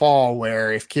come the fall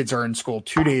where if kids are in school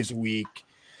 2 days a week,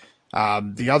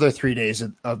 the other 3 days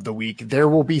of the week, there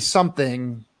will be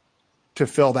something to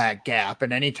fill that gap.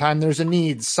 And anytime there's a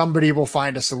need, somebody will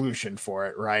find a solution for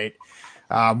it, right?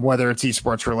 Whether it's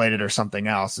esports related or something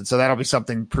else. And so that'll be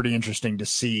something pretty interesting to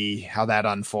see how that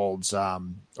unfolds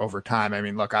over time. I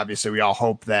mean, look, obviously we all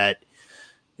hope that,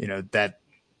 that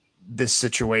this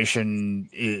situation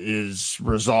is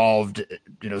resolved,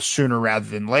 sooner rather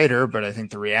than later. But I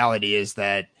think the reality is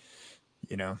that,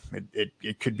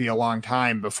 it could be a long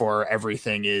time before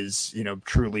everything is,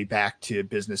 truly back to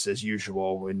business as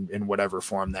usual in whatever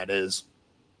form that is.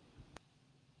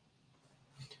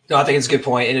 No, I think it's a good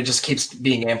point, and it just keeps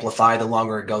being amplified the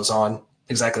longer it goes on.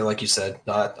 Exactly like you said.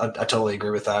 I totally agree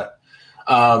with that.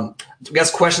 We got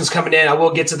some questions coming in. I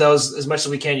will get to those as much as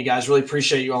we can, you guys. Really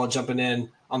appreciate you all jumping in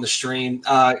on the stream.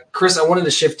 Chris, I wanted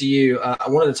to shift to you. I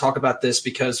wanted to talk about this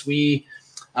because we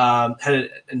had an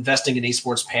investing in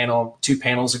esports panel 2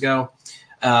 panels ago,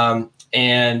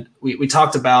 and we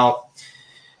talked about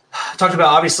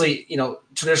obviously,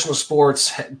 traditional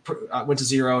sports went to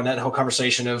zero, and that whole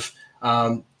conversation of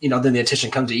then the attention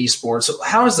come to esports. So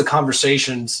how has the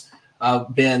conversations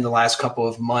been the last couple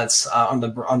of months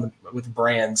with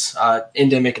brands,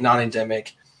 endemic,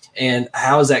 non-endemic, and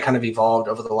how has that kind of evolved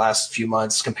over the last few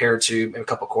months compared to maybe a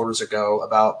couple of quarters ago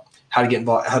about how to get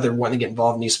involved, how they're wanting to get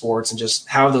involved in esports, and just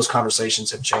how those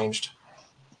conversations have changed?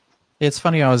 It's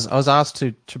funny. I was asked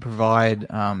to provide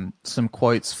some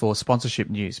quotes for sponsorship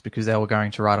news because they were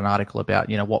going to write an article about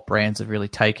what brands have really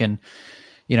taken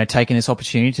this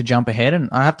opportunity to jump ahead. And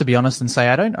I have to be honest and say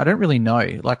I don't really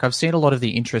know. Like, I've seen a lot of the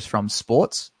interest from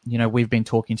sports. We've been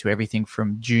talking to everything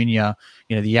from junior,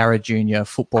 the Yarra Junior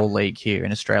Football League here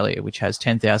in Australia, which has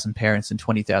 10,000 parents and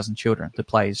 20,000 children that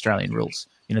play Australian rules.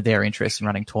 Their interest in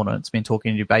running tournaments. Been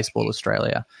talking to Baseball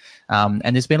Australia,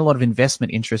 and there's been a lot of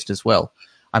investment interest as well.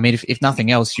 I mean, if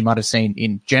nothing else, you might have seen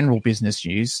in general business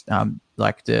news,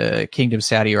 like the Kingdom of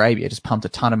Saudi Arabia just pumped a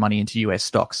ton of money into US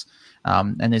stocks.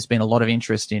 And there's been a lot of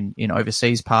interest in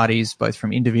overseas parties, both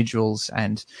from individuals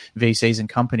and VCs and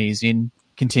companies, in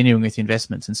continuing with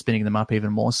investments and spinning them up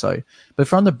even more so. But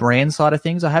from the brand side of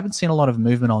things, I haven't seen a lot of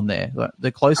movement on there.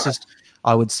 The closest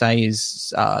I would say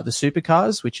is the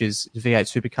supercars, which is V8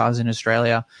 supercars in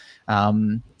Australia.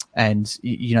 And,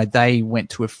 they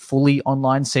went to a fully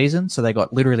online season. So they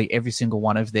got literally every single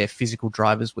one of their physical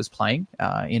drivers was playing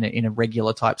in a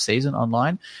regular type season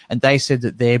online. And they said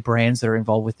that their brands that are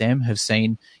involved with them have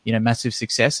seen, massive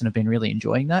success and have been really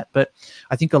enjoying that. But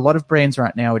I think a lot of brands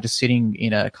right now are just sitting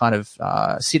in a kind of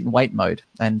sit and wait mode.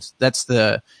 And that's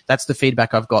the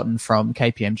feedback I've gotten from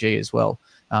KPMG as well.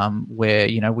 Where,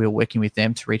 we were working with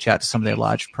them to reach out to some of their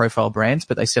large profile brands,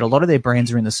 but they said a lot of their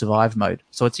brands are in the survive mode.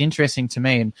 So it's interesting to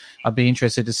me, and I'd be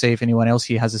interested to see if anyone else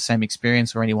here has the same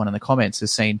experience or anyone in the comments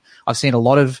has seen. I've seen a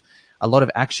lot of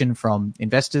action from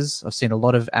investors. I've seen a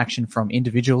lot of action from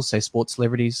individuals, say sports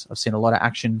celebrities. I've seen a lot of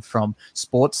action from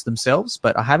sports themselves,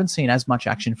 but I haven't seen as much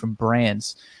action from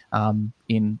brands,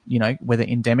 in, whether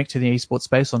endemic to the esports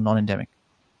space or non-endemic.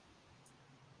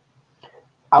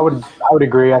 I would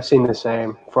agree. I've seen the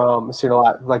same seen a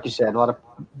lot, like you said, a lot of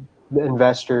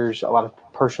investors, a lot of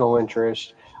personal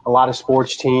interest, a lot of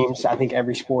sports teams. I think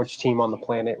every sports team on the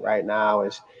planet right now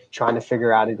is trying to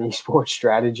figure out an esports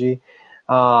strategy,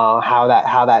 how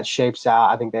that shapes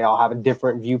out. I think they all have a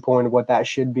different viewpoint of what that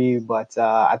should be, but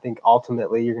I think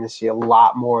ultimately you're going to see a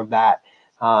lot more of that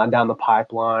down the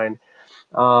pipeline.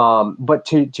 But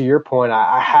to your point,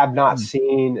 I have not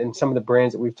seen in some of the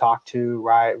brands that we've talked to,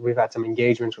 right? We've had some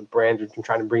engagements with brands. We've been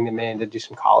trying to bring them in to do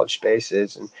some college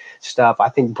spaces and stuff. I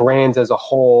think brands as a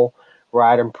whole,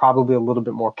 right, are probably a little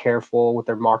bit more careful with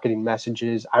their marketing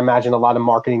messages. I imagine a lot of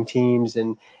marketing teams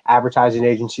and advertising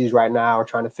agencies right now are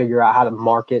trying to figure out how to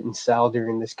market and sell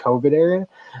during this COVID era,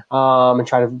 and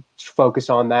try to focus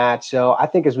on that. So I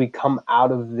think as we come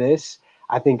out of this,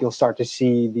 I think you'll start to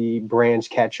see the brands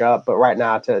catch up. But right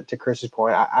now, to Chris's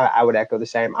point, I would echo the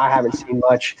same. I haven't seen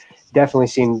much. Definitely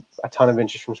seen a ton of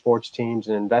interest from sports teams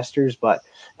and investors, but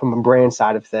from a brand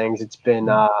side of things, it's been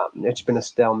a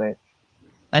stalemate.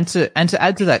 And to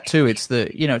add to that too, it's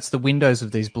the windows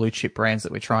of these blue chip brands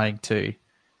that we're trying to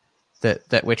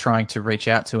reach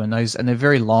out to, and they're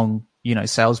very long,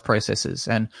 sales processes.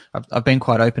 And I've been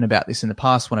quite open about this in the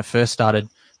past when I first started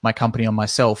my company on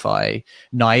myself, I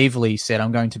naively said,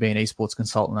 I'm going to be an esports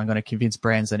consultant. I'm going to convince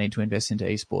brands they need to invest into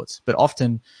esports. But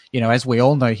often, as we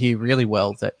all know here really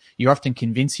well, that you're often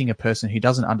convincing a person who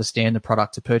doesn't understand the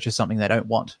product to purchase something they don't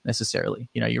want necessarily.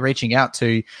 You're reaching out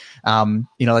to,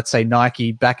 let's say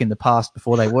Nike back in the past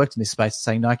before they worked in this space,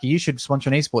 saying, Nike, you should sponsor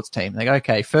an esports team. They go,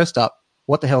 okay, first up,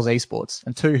 what the hell's esports?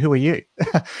 And two, who are you?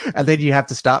 And then you have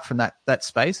to start from that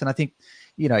space. And I think,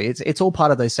 it's all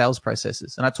part of those sales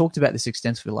processes. And I talked about this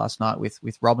extensively last night with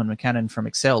Robin McCannon from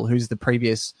Excel, who's the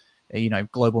previous,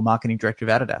 global marketing director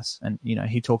of Adidas. And,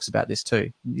 he talks about this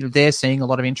too. They're seeing a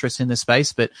lot of interest in the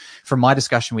space, but from my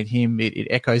discussion with him, it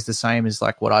echoes the same as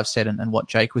like what I've said and what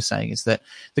Jake was saying, is that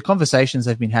the conversations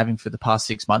they've been having for the past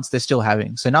 6 months, they're still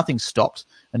having. So nothing's stopped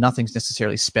and nothing's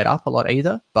necessarily sped up a lot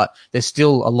either, but there's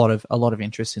still a lot of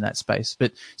interest in that space.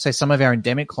 But say some of our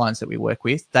endemic clients that we work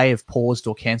with, they have paused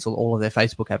or canceled all of their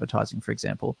Facebook advertising, for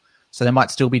example. So they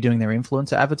might still be doing their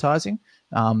influencer advertising.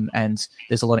 And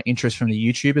there's a lot of interest from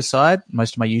the YouTuber side.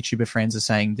 Most of my YouTuber friends are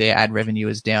saying their ad revenue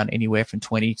is down anywhere from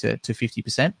 20 to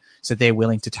 50%. So they're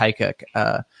willing to take a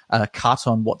cut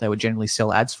on what they would generally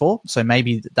sell ads for. So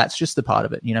maybe that's just the part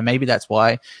of it. Maybe that's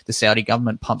why the Saudi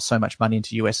government pumps so much money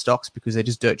into US stocks, because they're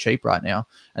just dirt cheap right now.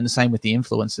 And the same with the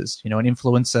influencers. An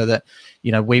influencer that,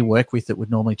 we work with that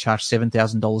would normally charge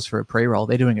 $7,000 for a pre-roll,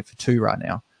 they're doing it for $2 right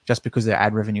now, just because their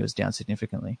ad revenue is down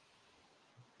significantly.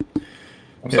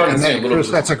 Chris,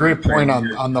 that's a great point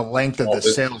on the length of the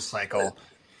sales cycle.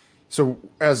 So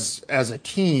as a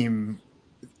team,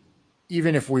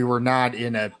 even if we were not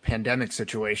in a pandemic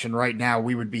situation right now,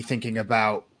 we would be thinking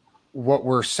about what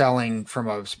we're selling from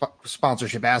a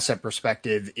sponsorship asset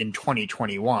perspective in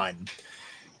 2021.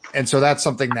 And so that's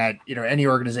something that, any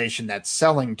organization that's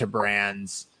selling to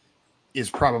brands is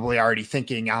probably already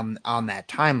thinking on that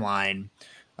timeline.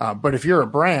 But if you're a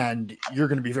brand, you're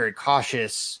going to be very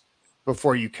cautious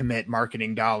before you commit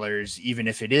marketing dollars, even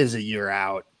if it is a year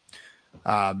out.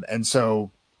 And so,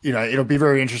 it'll be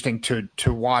very interesting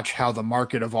to watch how the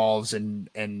market evolves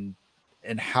and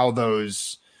how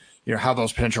those, how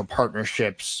those potential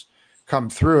partnerships come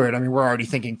through it. I mean, we're already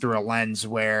thinking through a lens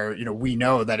where, we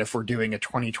know that if we're doing a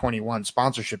 2021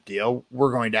 sponsorship deal,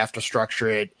 we're going to have to structure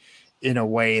it in a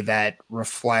way that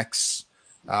reflects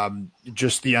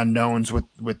just the unknowns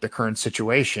with the current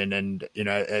situation. And,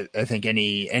 I think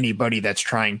anybody that's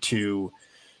trying to,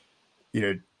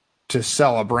 to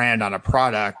sell a brand on a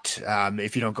product,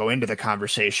 if you don't go into the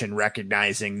conversation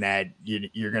recognizing that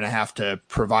you're going to have to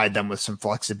provide them with some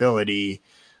flexibility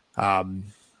in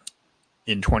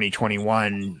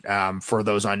 2021 for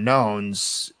those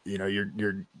unknowns,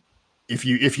 if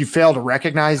you fail to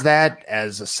recognize that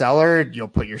as a seller, you'll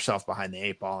put yourself behind the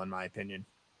 8 ball, in my opinion.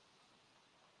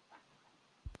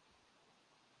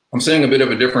 I'm seeing a bit of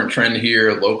a different trend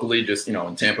here locally, just,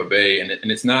 in Tampa Bay, and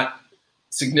it's not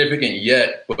significant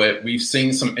yet, but we've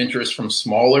seen some interest from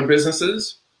smaller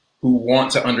businesses who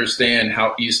want to understand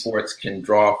how esports can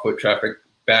draw foot traffic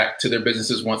back to their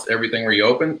businesses once everything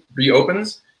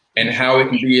reopens, and how it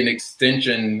can be an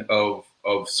extension of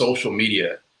social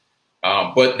media.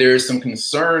 But there's some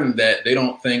concern that they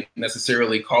don't think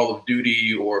necessarily Call of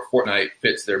Duty or Fortnite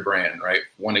fits their brand, right?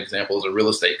 One example is a real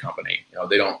estate company.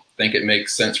 They don't think it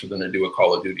makes sense for them to do a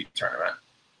Call of Duty tournament.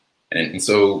 And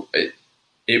so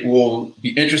it will be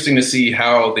interesting to see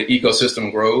how the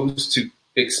ecosystem grows to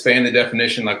expand the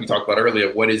definition, like we talked about earlier,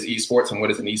 of what is esports and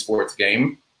what is an esports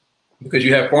game. Because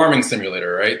you have Farming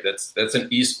Simulator, right? That's an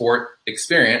esport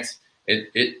experience.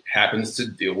 It happens to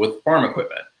deal with farm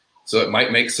equipment. So it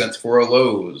might make sense for a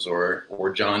Lowe's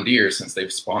or John Deere, since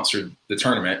they've sponsored the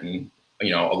tournament, and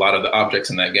a lot of the objects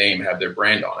in that game have their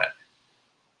brand on it.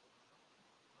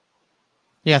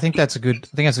 Yeah, I think that's a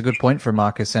good point for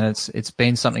Marcus, and it's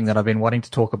been something that I've been wanting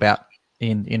to talk about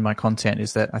in my content,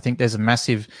 is that I think there's a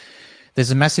massive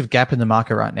gap in the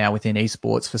market right now within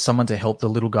esports for someone to help the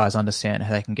little guys understand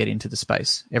how they can get into the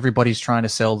space. Everybody's trying to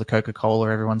sell the Coca-Cola,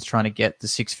 everyone's trying to get the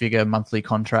 6-figure monthly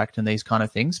contract and these kind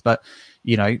of things, but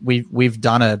we've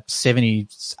done a 70,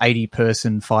 80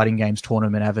 person fighting games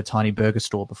tournament out of a tiny burger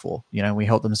store before. We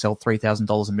helped them sell $3,000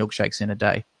 of milkshakes in a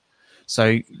day.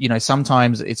 So,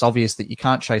 sometimes it's obvious that you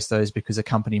can't chase those because a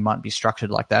company might be structured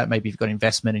like that. Maybe you've got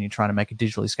investment and you're trying to make a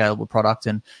digitally scalable product,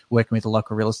 and working with a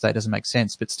local real estate doesn't make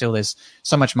sense. But still, there's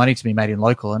so much money to be made in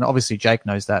local. And obviously Jake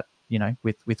knows that,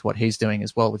 with what he's doing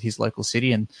as well with his local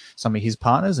city and some of his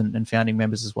partners and founding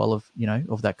members as well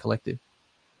of that collective.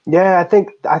 Yeah, I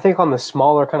think on the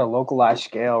smaller kind of localized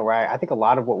scale, right? I think a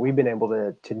lot of what we've been able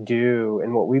to do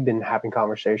and what we've been having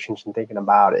conversations and thinking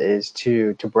about is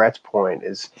to Brett's point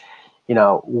is,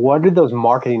 what do those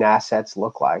marketing assets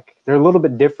look like? They're a little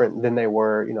bit different than they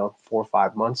were, 4 or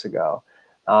 5 months ago.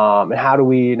 And how do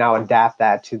we now adapt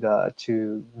that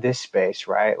to this space,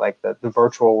 right? Like the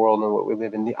virtual world and what we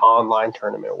live in, the online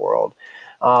tournament world.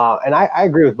 And I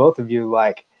agree with both of you.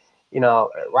 Like,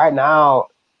 right now,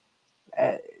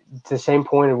 to the same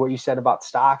point of what you said about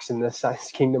stocks in the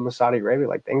kingdom of Saudi Arabia,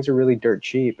 like things are really dirt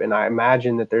cheap. And I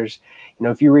imagine that there's,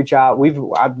 if you reach out, we've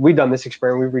done this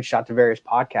experiment. We've reached out to various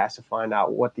podcasts to find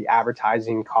out what the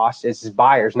advertising cost is as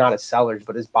buyers, not as sellers,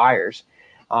 but as buyers.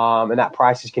 And that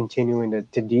price is continuing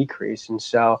to decrease. And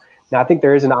so now I think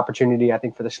there is an opportunity, I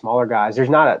think, for the smaller guys. There's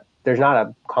not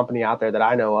a company out there that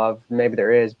I know of. Maybe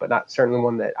there is, but not certainly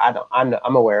one that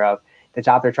I'm aware of that's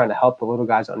out there trying to help the little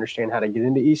guys understand how to get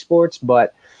into esports.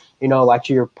 But like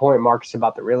to your point, Marcus,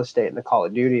 about the real estate and the Call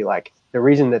of Duty, like the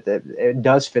reason that it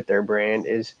does fit their brand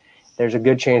is there's a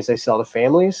good chance they sell to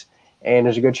families, and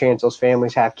there's a good chance those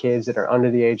families have kids that are under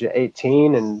the age of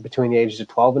 18 and between the ages of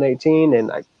 12 and 18.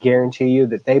 And I guarantee you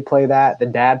that they play that. The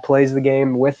dad plays the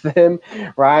game with them,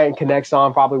 right, and connects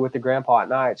on probably with the grandpa at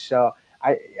night. So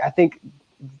I think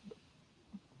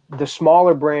the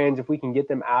smaller brands, if we can get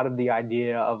them out of the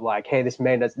idea of like, hey, this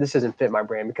doesn't fit my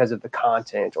brand because of the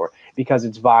content or because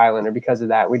it's violent or because of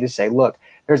that, we just say, look,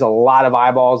 there's a lot of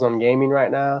eyeballs on gaming right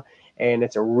now, and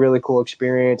it's a really cool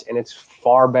experience, and it's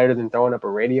far better than throwing up a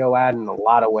radio ad in a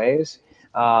lot of ways.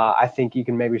 I think you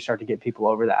can maybe start to get people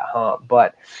over that hump,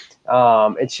 but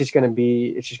it's just going to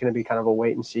be kind of a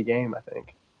wait and see game, I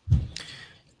think.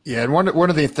 Yeah, and one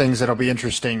of the things that'll be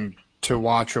interesting to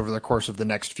watch over the course of the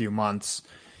next few months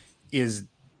is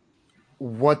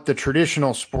what the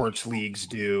traditional sports leagues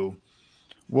do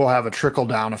will have a trickle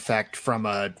down effect from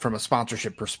a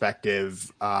sponsorship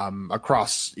perspective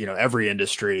across every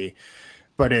industry.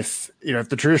 But if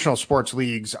the traditional sports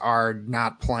leagues are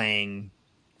not playing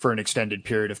for an extended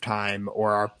period of time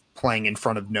or are playing in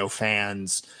front of no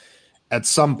fans, at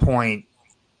some point,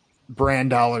 brand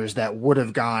dollars that would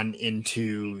have gone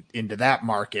into that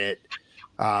market,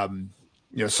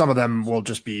 some of them will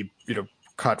just be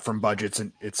cut from budgets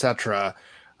and et cetera.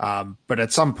 But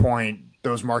at some point,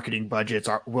 those marketing budgets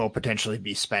will potentially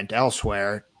be spent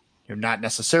elsewhere, not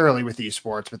necessarily with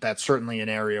esports, but that's certainly an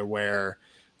area where,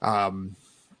 I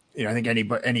think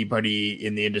anybody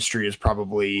in the industry is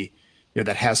probably,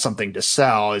 that has something to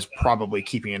sell is probably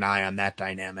keeping an eye on that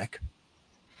dynamic.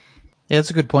 Yeah, that's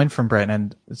a good point from Brett,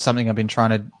 and it's something I've been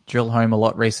trying to drill home a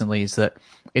lot recently is that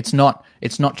it's not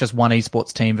just one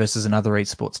esports team versus another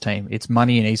esports team. It's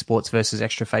money in esports versus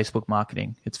extra Facebook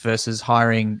marketing. It's versus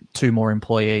hiring 2 more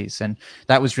employees, and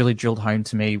that was really drilled home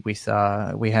to me with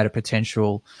we had a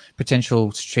potential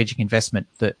strategic investment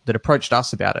that approached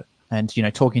us about it. And,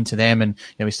 talking to them and,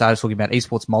 we started talking about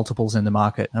esports multiples in the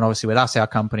market. And obviously with us, our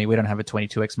company, we don't have a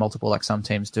 22x multiple like some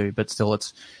teams do, but still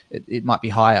it might be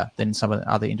higher than some of the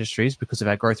other industries because of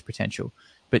our growth potential.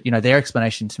 But, their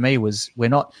explanation to me was we're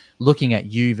not looking at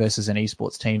you versus an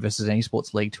esports team versus an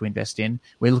esports league to invest in.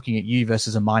 We're looking at you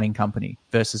versus a mining company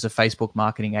versus a Facebook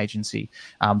marketing agency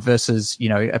versus,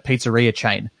 a pizzeria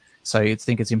chain. So I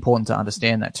think it's important to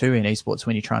understand that too in esports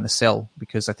when you're trying to sell,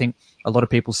 because I think a lot of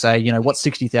people say, what's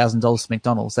 $60,000 to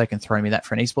McDonald's? They can throw me that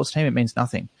for an esports team. It means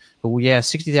nothing. But well, yeah,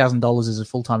 $60,000 is a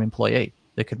full-time employee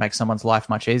that could make someone's life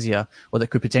much easier, or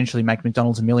that could potentially make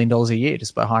McDonald's $1 million a year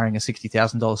just by hiring a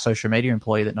 $60,000 social media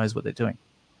employee that knows what they're doing.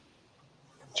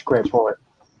 It's a great point.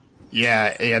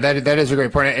 Yeah, that is a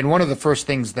great point. And one of the first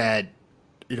things that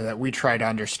that we try to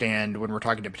understand when we're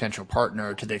talking to a potential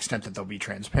partner, to the extent that they'll be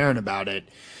transparent about it,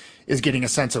 is getting a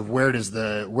sense of where does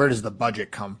the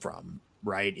budget come from,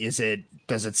 right?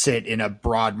 Does it sit in a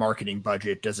broad marketing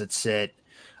budget? Does it sit,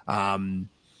 in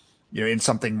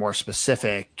something more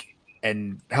specific,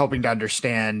 and helping to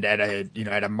understand at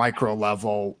a micro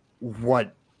level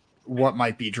what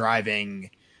might be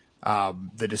driving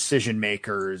the decision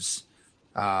makers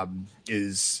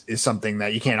is something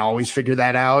that you can't always figure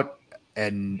that out.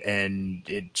 And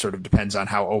it sort of depends on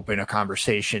how open a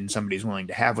conversation somebody's willing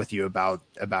to have with you about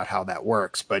how that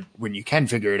works. But when you can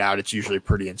figure it out, it's usually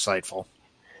pretty insightful.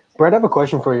 Brett, I have a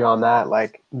question for you on that.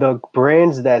 Like the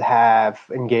brands that have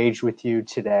engaged with you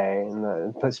today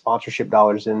and put sponsorship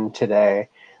dollars in today,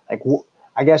 like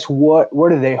I guess what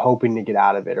are they hoping to get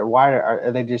out of it, or why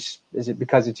are they just? Is it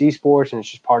because it's esports and it's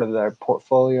just part of their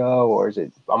portfolio, or is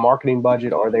it a marketing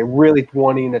budget, or are they really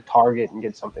wanting to target and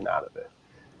get something out of it?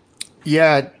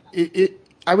 Yeah,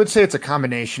 I would say it's a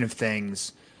combination of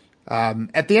things.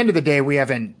 At the end of the day,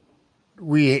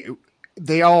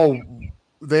 they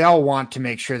all want to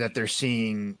make sure that they're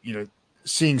seeing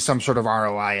some sort of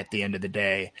ROI at the end of the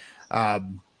day.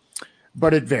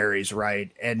 But it varies,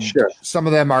 right? And sure, some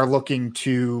of them are looking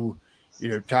to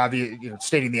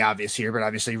stating the obvious here, but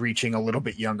obviously reaching a little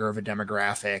bit younger of a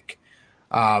demographic.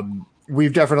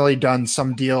 we've definitely done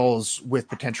some deals with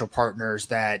potential partners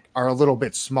that are a little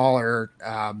bit smaller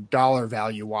dollar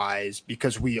value wise,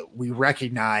 because we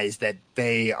recognize that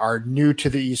they are new to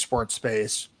the esports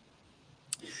space,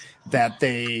 that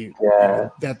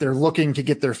that they're looking to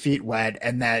get their feet wet,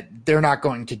 and that they're not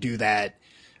going to do that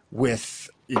with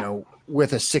a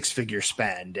 6-figure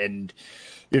spend. And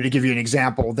to give you an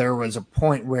example, there was a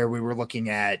point where we were looking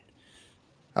at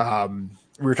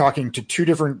we were talking to two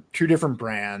different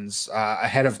brands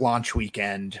ahead of launch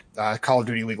weekend, Call of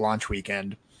Duty League launch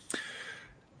weekend,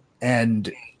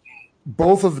 and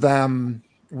both of them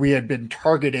we had been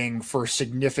targeting for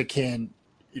significant,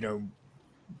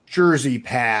 jersey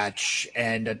patch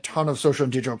and a ton of social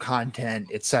and digital content,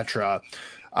 etc.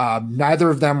 Neither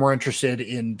of them were interested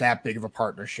in that big of a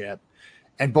partnership,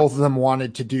 and both of them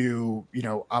wanted to do,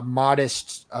 a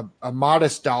modest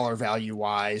dollar value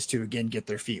wise to again get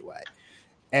their feet wet.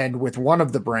 And with one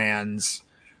of the brands,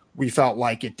 we felt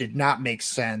like it did not make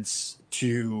sense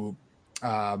to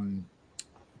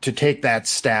take that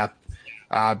step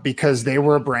because they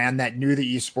were a brand that knew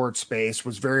the esports space,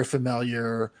 was very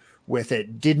familiar with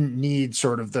it, didn't need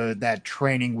sort of that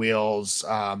training wheels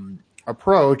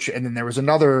approach. And then there was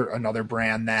another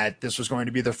brand that this was going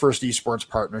to be their first esports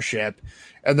partnership,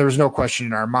 and there was no question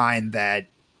in our mind that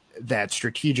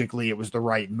strategically it was the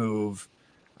right move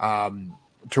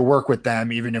to work with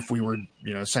them, even if we were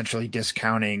essentially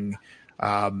discounting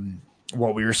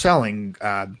what we were selling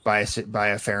by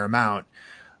a fair amount.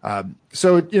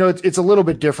 So it's a little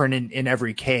bit different in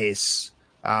every case.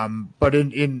 But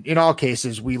in all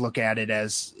cases, we look at it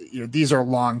as, these are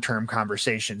long-term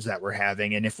conversations that we're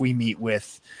having. And if we meet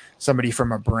with somebody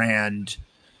from a brand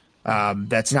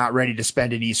that's not ready to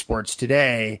spend in esports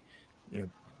today,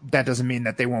 that doesn't mean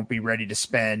that they won't be ready to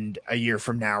spend a year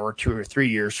from now or 2 or 3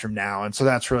 years from now. And so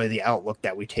that's really the outlook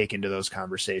that we take into those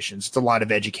conversations. It's a lot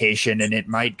of education, and it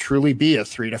might truly be a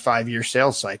 3 to 5 year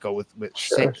sales cycle with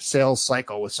sales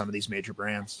cycle with some of these major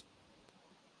brands.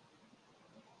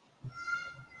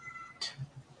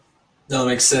 No,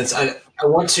 that makes sense. I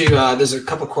want to. There's a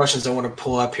couple of questions I want to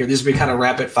pull up here. These will be kind of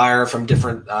rapid fire from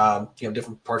different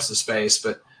different parts of the space,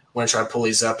 but I want to try to pull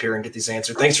these up here and get these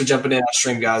answered. Thanks for jumping in on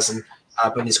stream, guys, and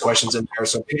putting these questions in there.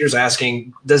 So Peter's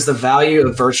asking, does the value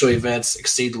of virtual events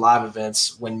exceed live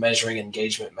events when measuring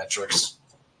engagement metrics?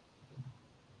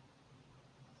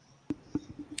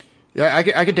 Yeah,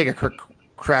 I could take a quick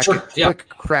crack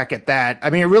at that. I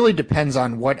mean, it really depends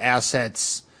on what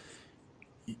assets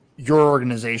your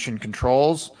organization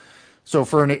controls. So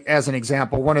as an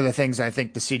example, one of the things I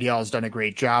think the CDL has done a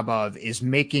great job of is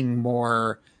making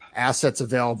more assets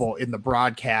available in the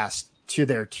broadcast to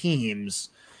their teams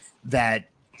that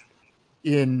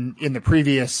in the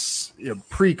previous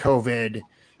pre-COVID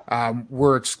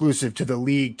were exclusive to the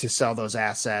league to sell those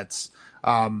assets.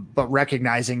 But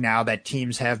recognizing now that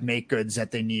teams have make goods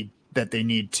that they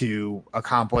need to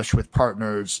accomplish with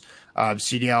partners,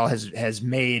 CDL has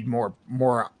made more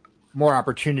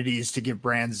opportunities to give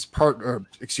brands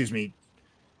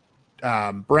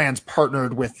brands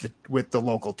partnered with the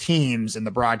local teams in the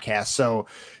broadcast. So,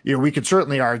 we could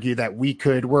certainly argue that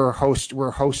we're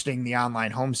hosting the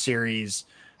online home series,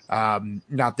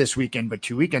 not this weekend, but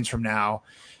 2 weekends from now.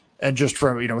 And just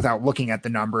from, without looking at the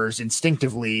numbers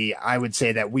instinctively, I would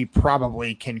say that we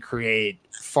probably can create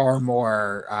far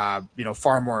more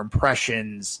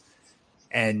impressions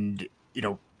and,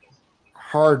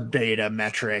 hard data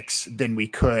metrics than we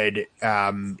could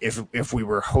if we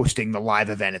were hosting the live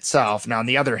event itself. Now, on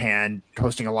the other hand,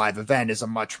 hosting a live event is a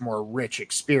much more rich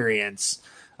experience.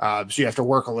 So you have to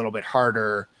work a little bit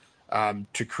harder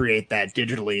to create that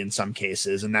digitally in some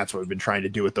cases. And that's what we've been trying to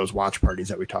do with those watch parties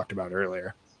that we talked about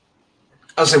earlier.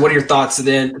 I'll say, what are your thoughts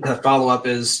then? The follow-up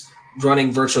is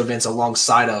running virtual events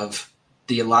alongside of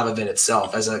the live event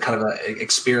itself as a kind of an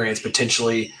experience,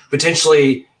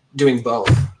 potentially doing both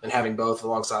and having both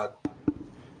alongside.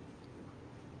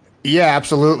 Yeah,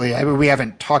 absolutely. I mean, we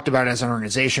haven't talked about it as an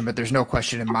organization, but there's no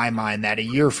question in my mind that a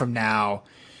year from now,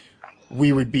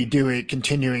 we would be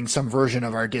continuing some version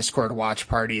of our Discord watch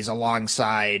parties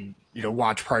alongside,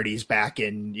 watch parties back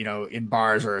in, in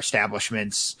bars or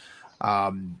establishments.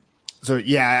 So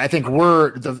yeah, I think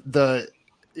the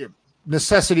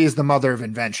necessity is the mother of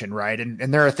invention, right?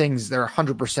 And there are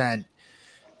 100%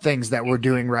 things that we're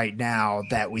doing right now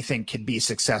that we think could be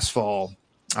successful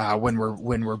when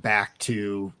we're back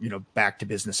to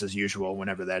business as usual,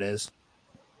 whenever that is.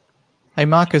 Hey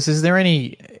Marcus, is there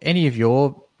any of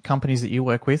your companies that you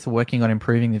work with working on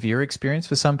improving the viewer experience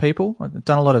for some people? I've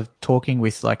done a lot of talking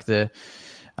with like the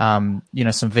some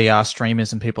VR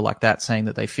streamers and people like that saying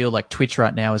that they feel like Twitch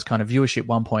right now is kind of viewership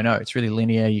 1.0. It's really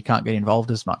linear. You can't get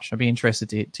involved as much. I'd be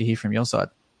interested to hear from your side.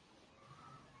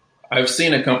 I've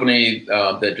seen a company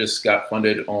that just got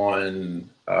funded on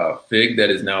Fig that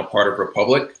is now part of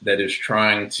Republic that is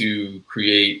trying to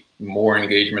create more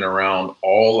engagement around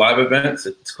all live events.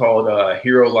 It's called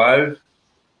Hero Live.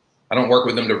 I don't work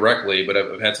with them directly, but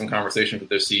I've had some conversations with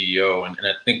their CEO, and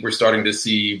I think we're starting to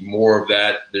see more of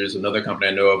that. There's another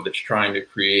company I know of that's trying to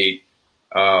create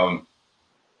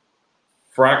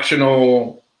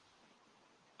fractional,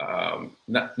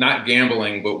 not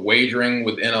gambling, but wagering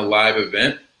within a live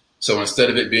event. So instead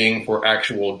of it being for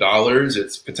actual dollars,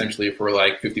 it's potentially for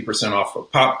like 50% off of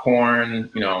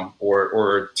popcorn,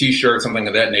 or T-shirt, something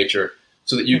of that nature,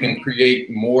 so that you can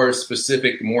create more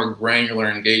specific, more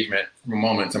granular engagement from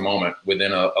moment to moment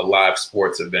within a live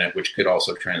sports event, which could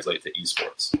also translate to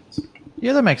esports.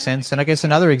 Yeah, that makes sense. And I guess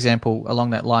another example along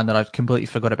that line that I completely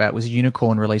forgot about was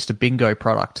Unicorn released a bingo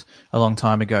product a long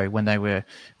time ago when they were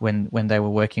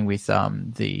working with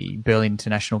the Berlin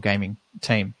International Gaming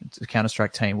team, the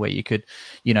Counter-Strike team, where you could,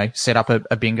 set up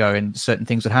a bingo and certain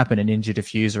things would happen, an injured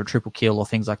defuse or a triple kill or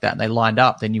things like that. And they lined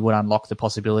up, then you would unlock the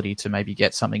possibility to maybe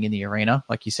get something in the arena,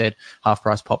 like you said, half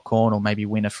price popcorn, or maybe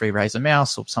win a free Razer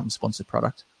mouse or some sponsored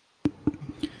product.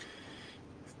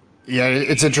 Yeah,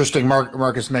 it's interesting.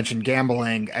 Marcus mentioned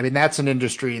gambling. I mean, that's an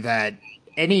industry that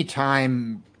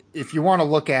anytime, if you want to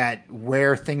look at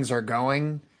where things are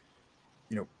going,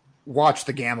 watch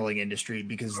the gambling industry,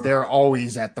 because they're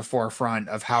always at the forefront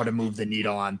of how to move the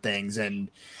needle on things. And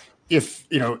if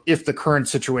the current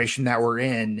situation that we're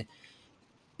in,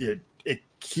 it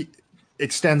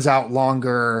extends out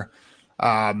longer,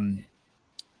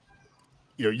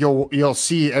 you'll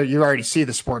see, you already see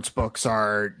the sports books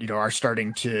are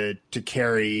starting to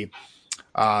carry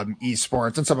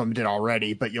esports, and some of them did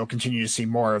already, but you'll continue to see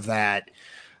more of that.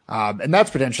 And that's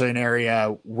potentially an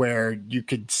area where you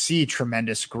could see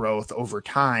tremendous growth over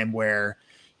time, where,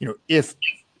 if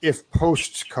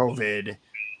post COVID,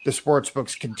 the sports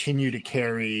books continue to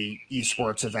carry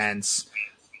esports events,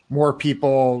 more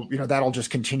people, that'll just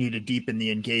continue to deepen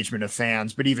the engagement of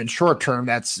fans. But even short term,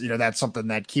 that's something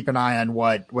that keep an eye on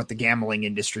what the gambling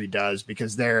industry does,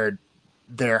 because they're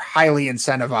highly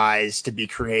incentivized to be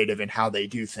creative in how they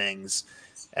do things.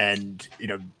 And,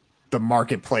 the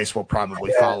marketplace will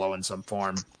probably follow in some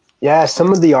form. Yeah,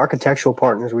 some of the architectural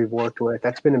partners we've worked with,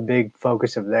 that's been a big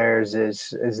focus of theirs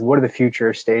is what are the future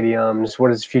of stadiums?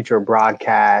 What is the future of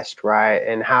broadcast, right?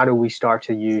 And how do we start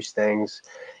to use things,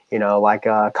 like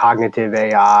cognitive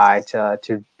AI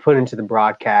to put into the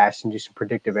broadcast and do some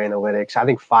predictive analytics? I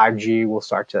think 5G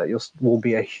will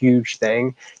be a huge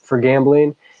thing for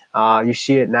gambling. You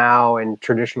see it now in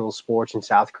traditional sports in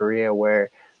South Korea, where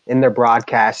in their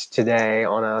broadcast today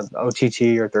on a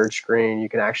OTT or third screen, you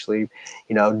can actually,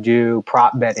 do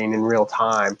prop betting in real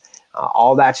time.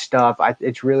 All that stuff,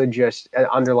 it's really just an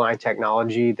underlying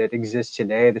technology that exists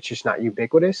today that's just not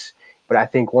ubiquitous. But I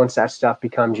think once that stuff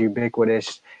becomes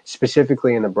ubiquitous,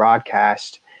 specifically in the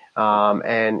broadcast,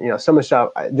 and some of the stuff,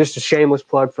 just a shameless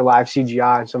plug for live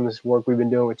CGI and some of this work we've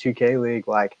been doing with 2K League,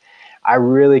 like I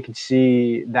really could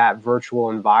see that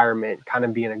virtual environment kind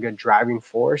of being a good driving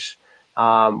force.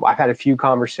 I've had a few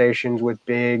conversations with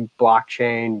big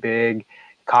blockchain, big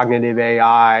cognitive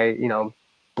AI,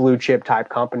 blue chip type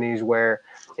companies where,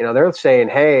 they're saying,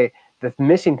 hey, the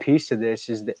missing piece to this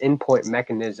is the endpoint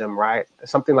mechanism, right?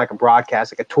 Something like a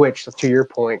broadcast, like a Twitch, to your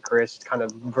point, Chris, kind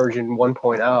of version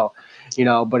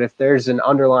 1.0, but if there's an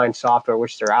underlying software,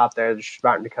 which they're out there, they're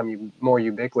starting to become more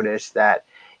ubiquitous, that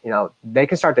they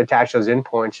can start to attach those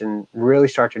endpoints and really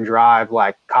start to drive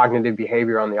like cognitive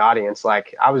behavior on the audience.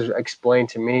 Like I was explained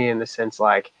to me in the sense,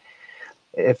 like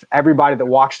if everybody that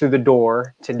walks through the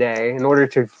door today, in order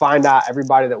to find out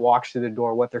everybody that walks through the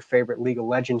door, what their favorite League of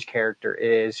Legends character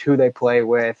is, who they play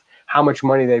with, how much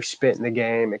money they've spent in the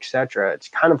game, etc., it's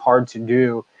kind of hard to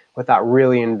do without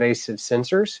really invasive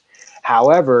sensors.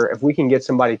 However, if we can get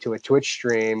somebody to a Twitch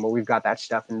stream where we've got that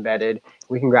stuff embedded,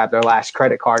 we can grab their last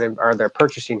credit card or their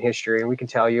purchasing history, and we can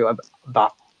tell you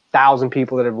about 1,000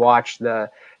 people that have watched the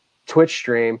Twitch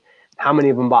stream, how many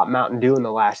of them bought Mountain Dew in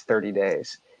the last 30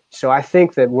 days. So I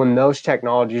think that when those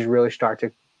technologies really start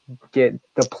to get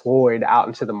deployed out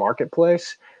into the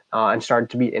marketplace and start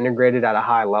to be integrated at a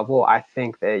high level, I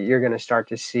think that you're going to start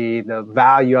to see the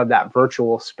value of that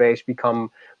virtual space become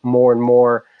more and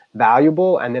more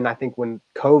valuable. And then I think when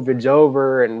COVID's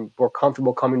over and we're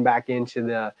comfortable coming back into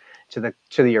the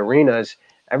arenas,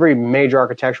 every major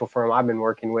architectural firm I've been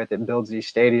working with that builds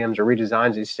these stadiums or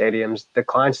redesigns these stadiums, the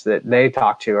clients that they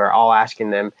talk to are all asking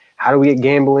them, how do we get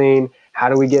gambling? How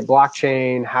do we get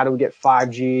blockchain? How do we get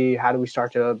 5G? How do we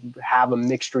start to have a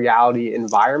mixed reality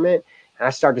environment? And I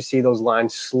start to see those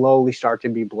lines slowly start to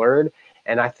be blurred.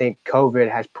 And I think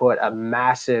COVID has put a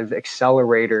massive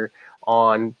accelerator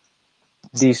on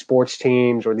these sports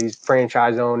teams or these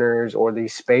franchise owners or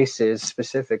these spaces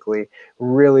specifically,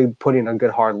 really putting a good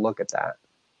hard look at that.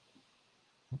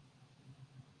 I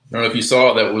don't know if you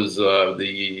saw, that was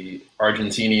the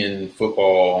Argentinian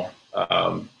football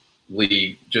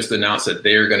league just announced that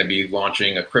they're going to be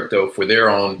launching a crypto for their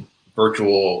own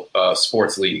virtual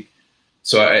sports league.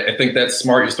 So I think that's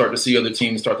smart. You start to see other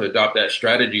teams start to adopt that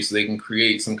strategy so they can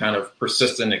create some kind of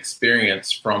persistent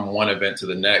experience from one event to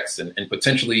the next, and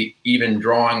potentially even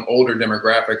drawing older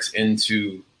demographics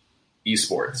into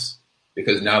esports,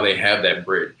 because now they have that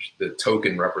bridge. The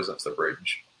token represents the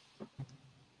bridge.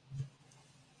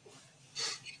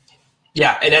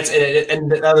 Yeah, and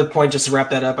the other point, just to wrap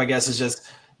that up, I guess, is just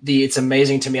it's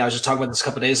amazing to me. I was just talking about this a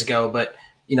couple of days ago, but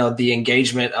the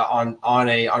engagement on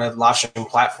a live streaming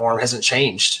platform hasn't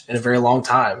changed in a very long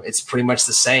time. It's pretty much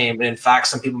the same. And in fact,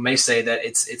 some people may say that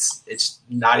it's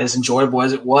not as enjoyable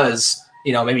as it was,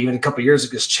 maybe even a couple of years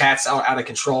ago, because chat's out of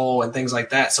control and things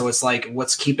like that. So it's like,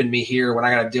 what's keeping me here when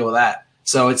I got to deal with that?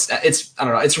 So it's I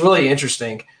don't know. It's really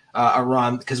interesting.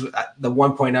 Run, because the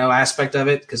 1.0 aspect of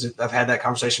it, because I've had that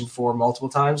conversation before multiple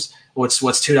times. What's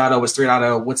 2.0, what's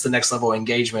 3.0, what's the next level of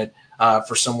engagement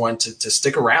for someone to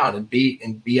stick around and be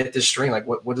at this string? Like,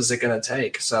 what is it going to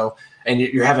take? So, and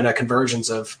you're having a convergence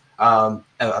of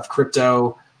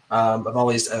crypto, of all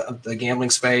these the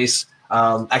gambling space.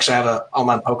 Actually, I have an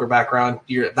online poker background.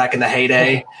 You're back in the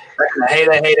heyday,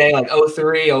 like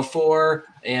 03, 04,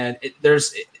 and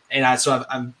so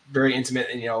I'm very intimate,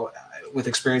 with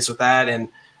experience with that. And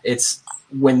it's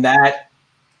when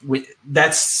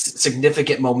that's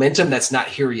significant momentum that's not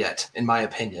here yet, in my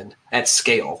opinion, at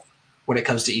scale when it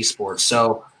comes to esports.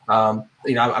 So, I'm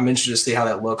interested to see how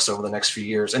that looks over the next few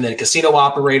years. And then casino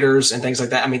operators and things like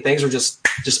that. I mean, things are just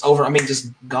over. I mean,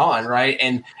 just gone, right?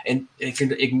 And if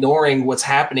you're ignoring what's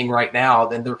happening right now,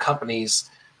 then their companies,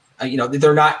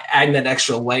 they're not adding that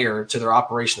extra layer to their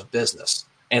operation of business.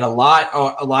 And a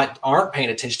lot aren't paying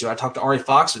attention to it. I talked to Ari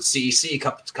Fox with CEC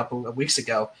a couple of weeks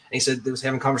ago, and he said they was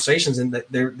having conversations, and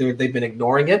that they've been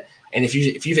ignoring it. And if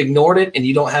you've ignored it and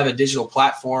you don't have a digital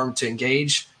platform to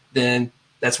engage, then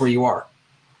that's where you are.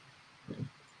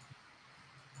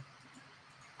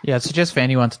 Yeah, I'd suggest for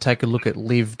anyone to take a look at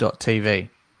live.tv.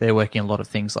 They're working on a lot of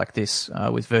things like this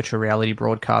with virtual reality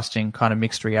broadcasting, kind of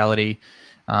mixed reality.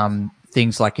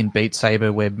 Things like in Beat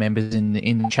Saber, where members in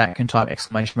the chat can type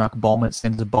 !bomb, it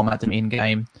sends a bomb at them in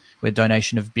game, where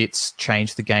donation of bits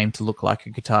change the game to look like a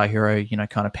Guitar Hero,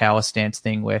 kind of power stance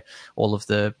thing, where all of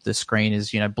the screen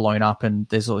is, blown up and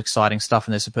there's all exciting stuff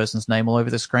and there's a person's name all over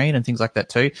the screen and things like that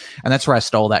too. And that's where I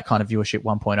stole that kind of viewership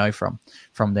 1.0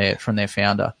 from their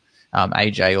founder,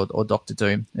 AJ or Dr.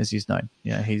 Doom, as he's known.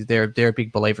 They're a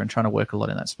big believer in trying to work a lot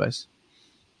in that space.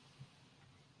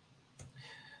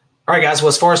 All right, guys. Well,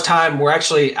 as far as time, we're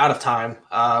actually out of time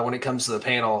when it comes to the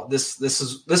panel. This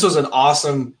was an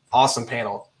awesome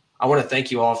panel. I want to thank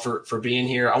you all for being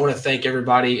here. I want to thank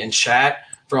everybody in chat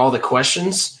for all the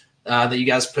questions that you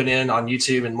guys put in on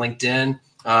YouTube and LinkedIn.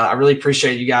 I really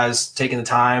appreciate you guys taking the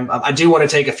time. I do want to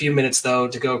take a few minutes, though,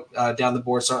 to go down the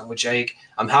board, starting with Jake.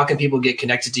 How can people get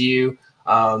connected to you?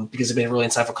 Because they've been really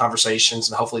insightful conversations,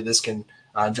 and hopefully this can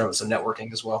drum up some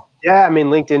networking as well. Yeah, I mean,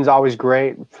 LinkedIn's always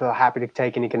great. Feel happy to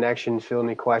take any connections, field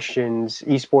any questions.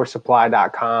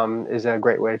 esportsupply.com is a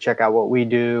great way to check out what we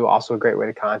do. Also a great way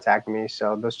to contact me.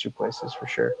 So those two places for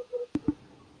sure.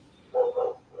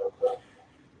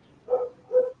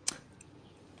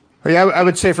 Yeah, I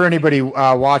would say for anybody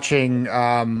watching,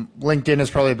 LinkedIn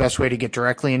is probably the best way to get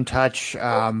directly in touch.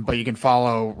 But you can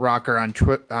follow Rocker on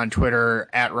Twitter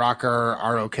at Rocker,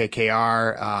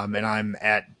 ROKKR, and I'm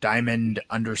at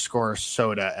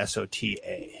Diamond_Soda,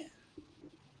 SOTA.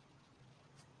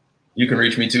 You can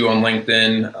reach me too on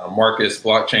LinkedIn, Marcus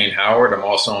Blockchain Howard. I'm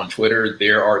also on Twitter.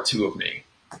 There are two of me.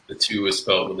 The two is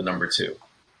spelled with the number 2.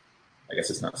 I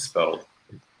guess it's not spelled.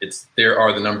 It's there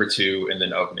are the number 2 and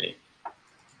then of me.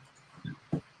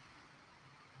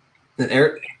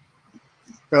 Eric?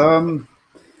 Yeah,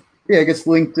 I guess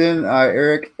LinkedIn,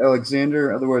 Eric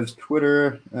Alexander, otherwise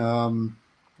Twitter, or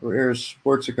Era's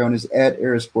sports account is at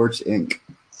Erasports Inc.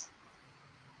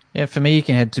 Yeah, for me, you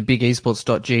can head to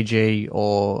bigesports.gg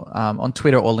or on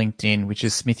Twitter or LinkedIn, which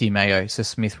is Smithy Mayo. So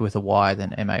Smith with a Y,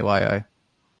 then MAYO.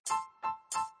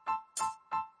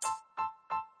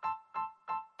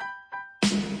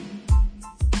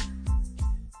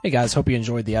 Hey guys, hope you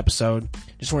enjoyed the episode.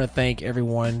 Just want to thank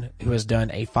everyone who has done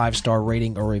a 5-star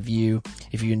rating or review.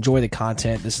 If you enjoy the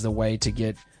content, this is a way to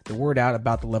get the word out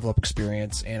about the Level Up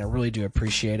experience, and I really do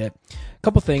appreciate it. A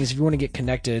couple things, if you want to get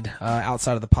connected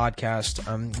outside of the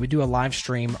podcast, we do a live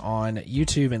stream on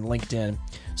YouTube and LinkedIn.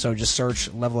 So just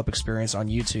search Level Up Experience on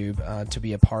YouTube to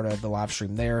be a part of the live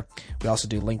stream there. We also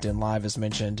do LinkedIn Live, as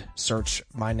mentioned. Search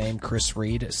my name, Chris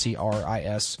Reed,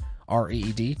 CRISREED,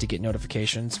 to get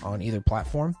notifications on either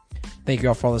platform. Thank you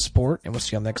all for all the support, and we'll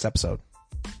see you on the next episode.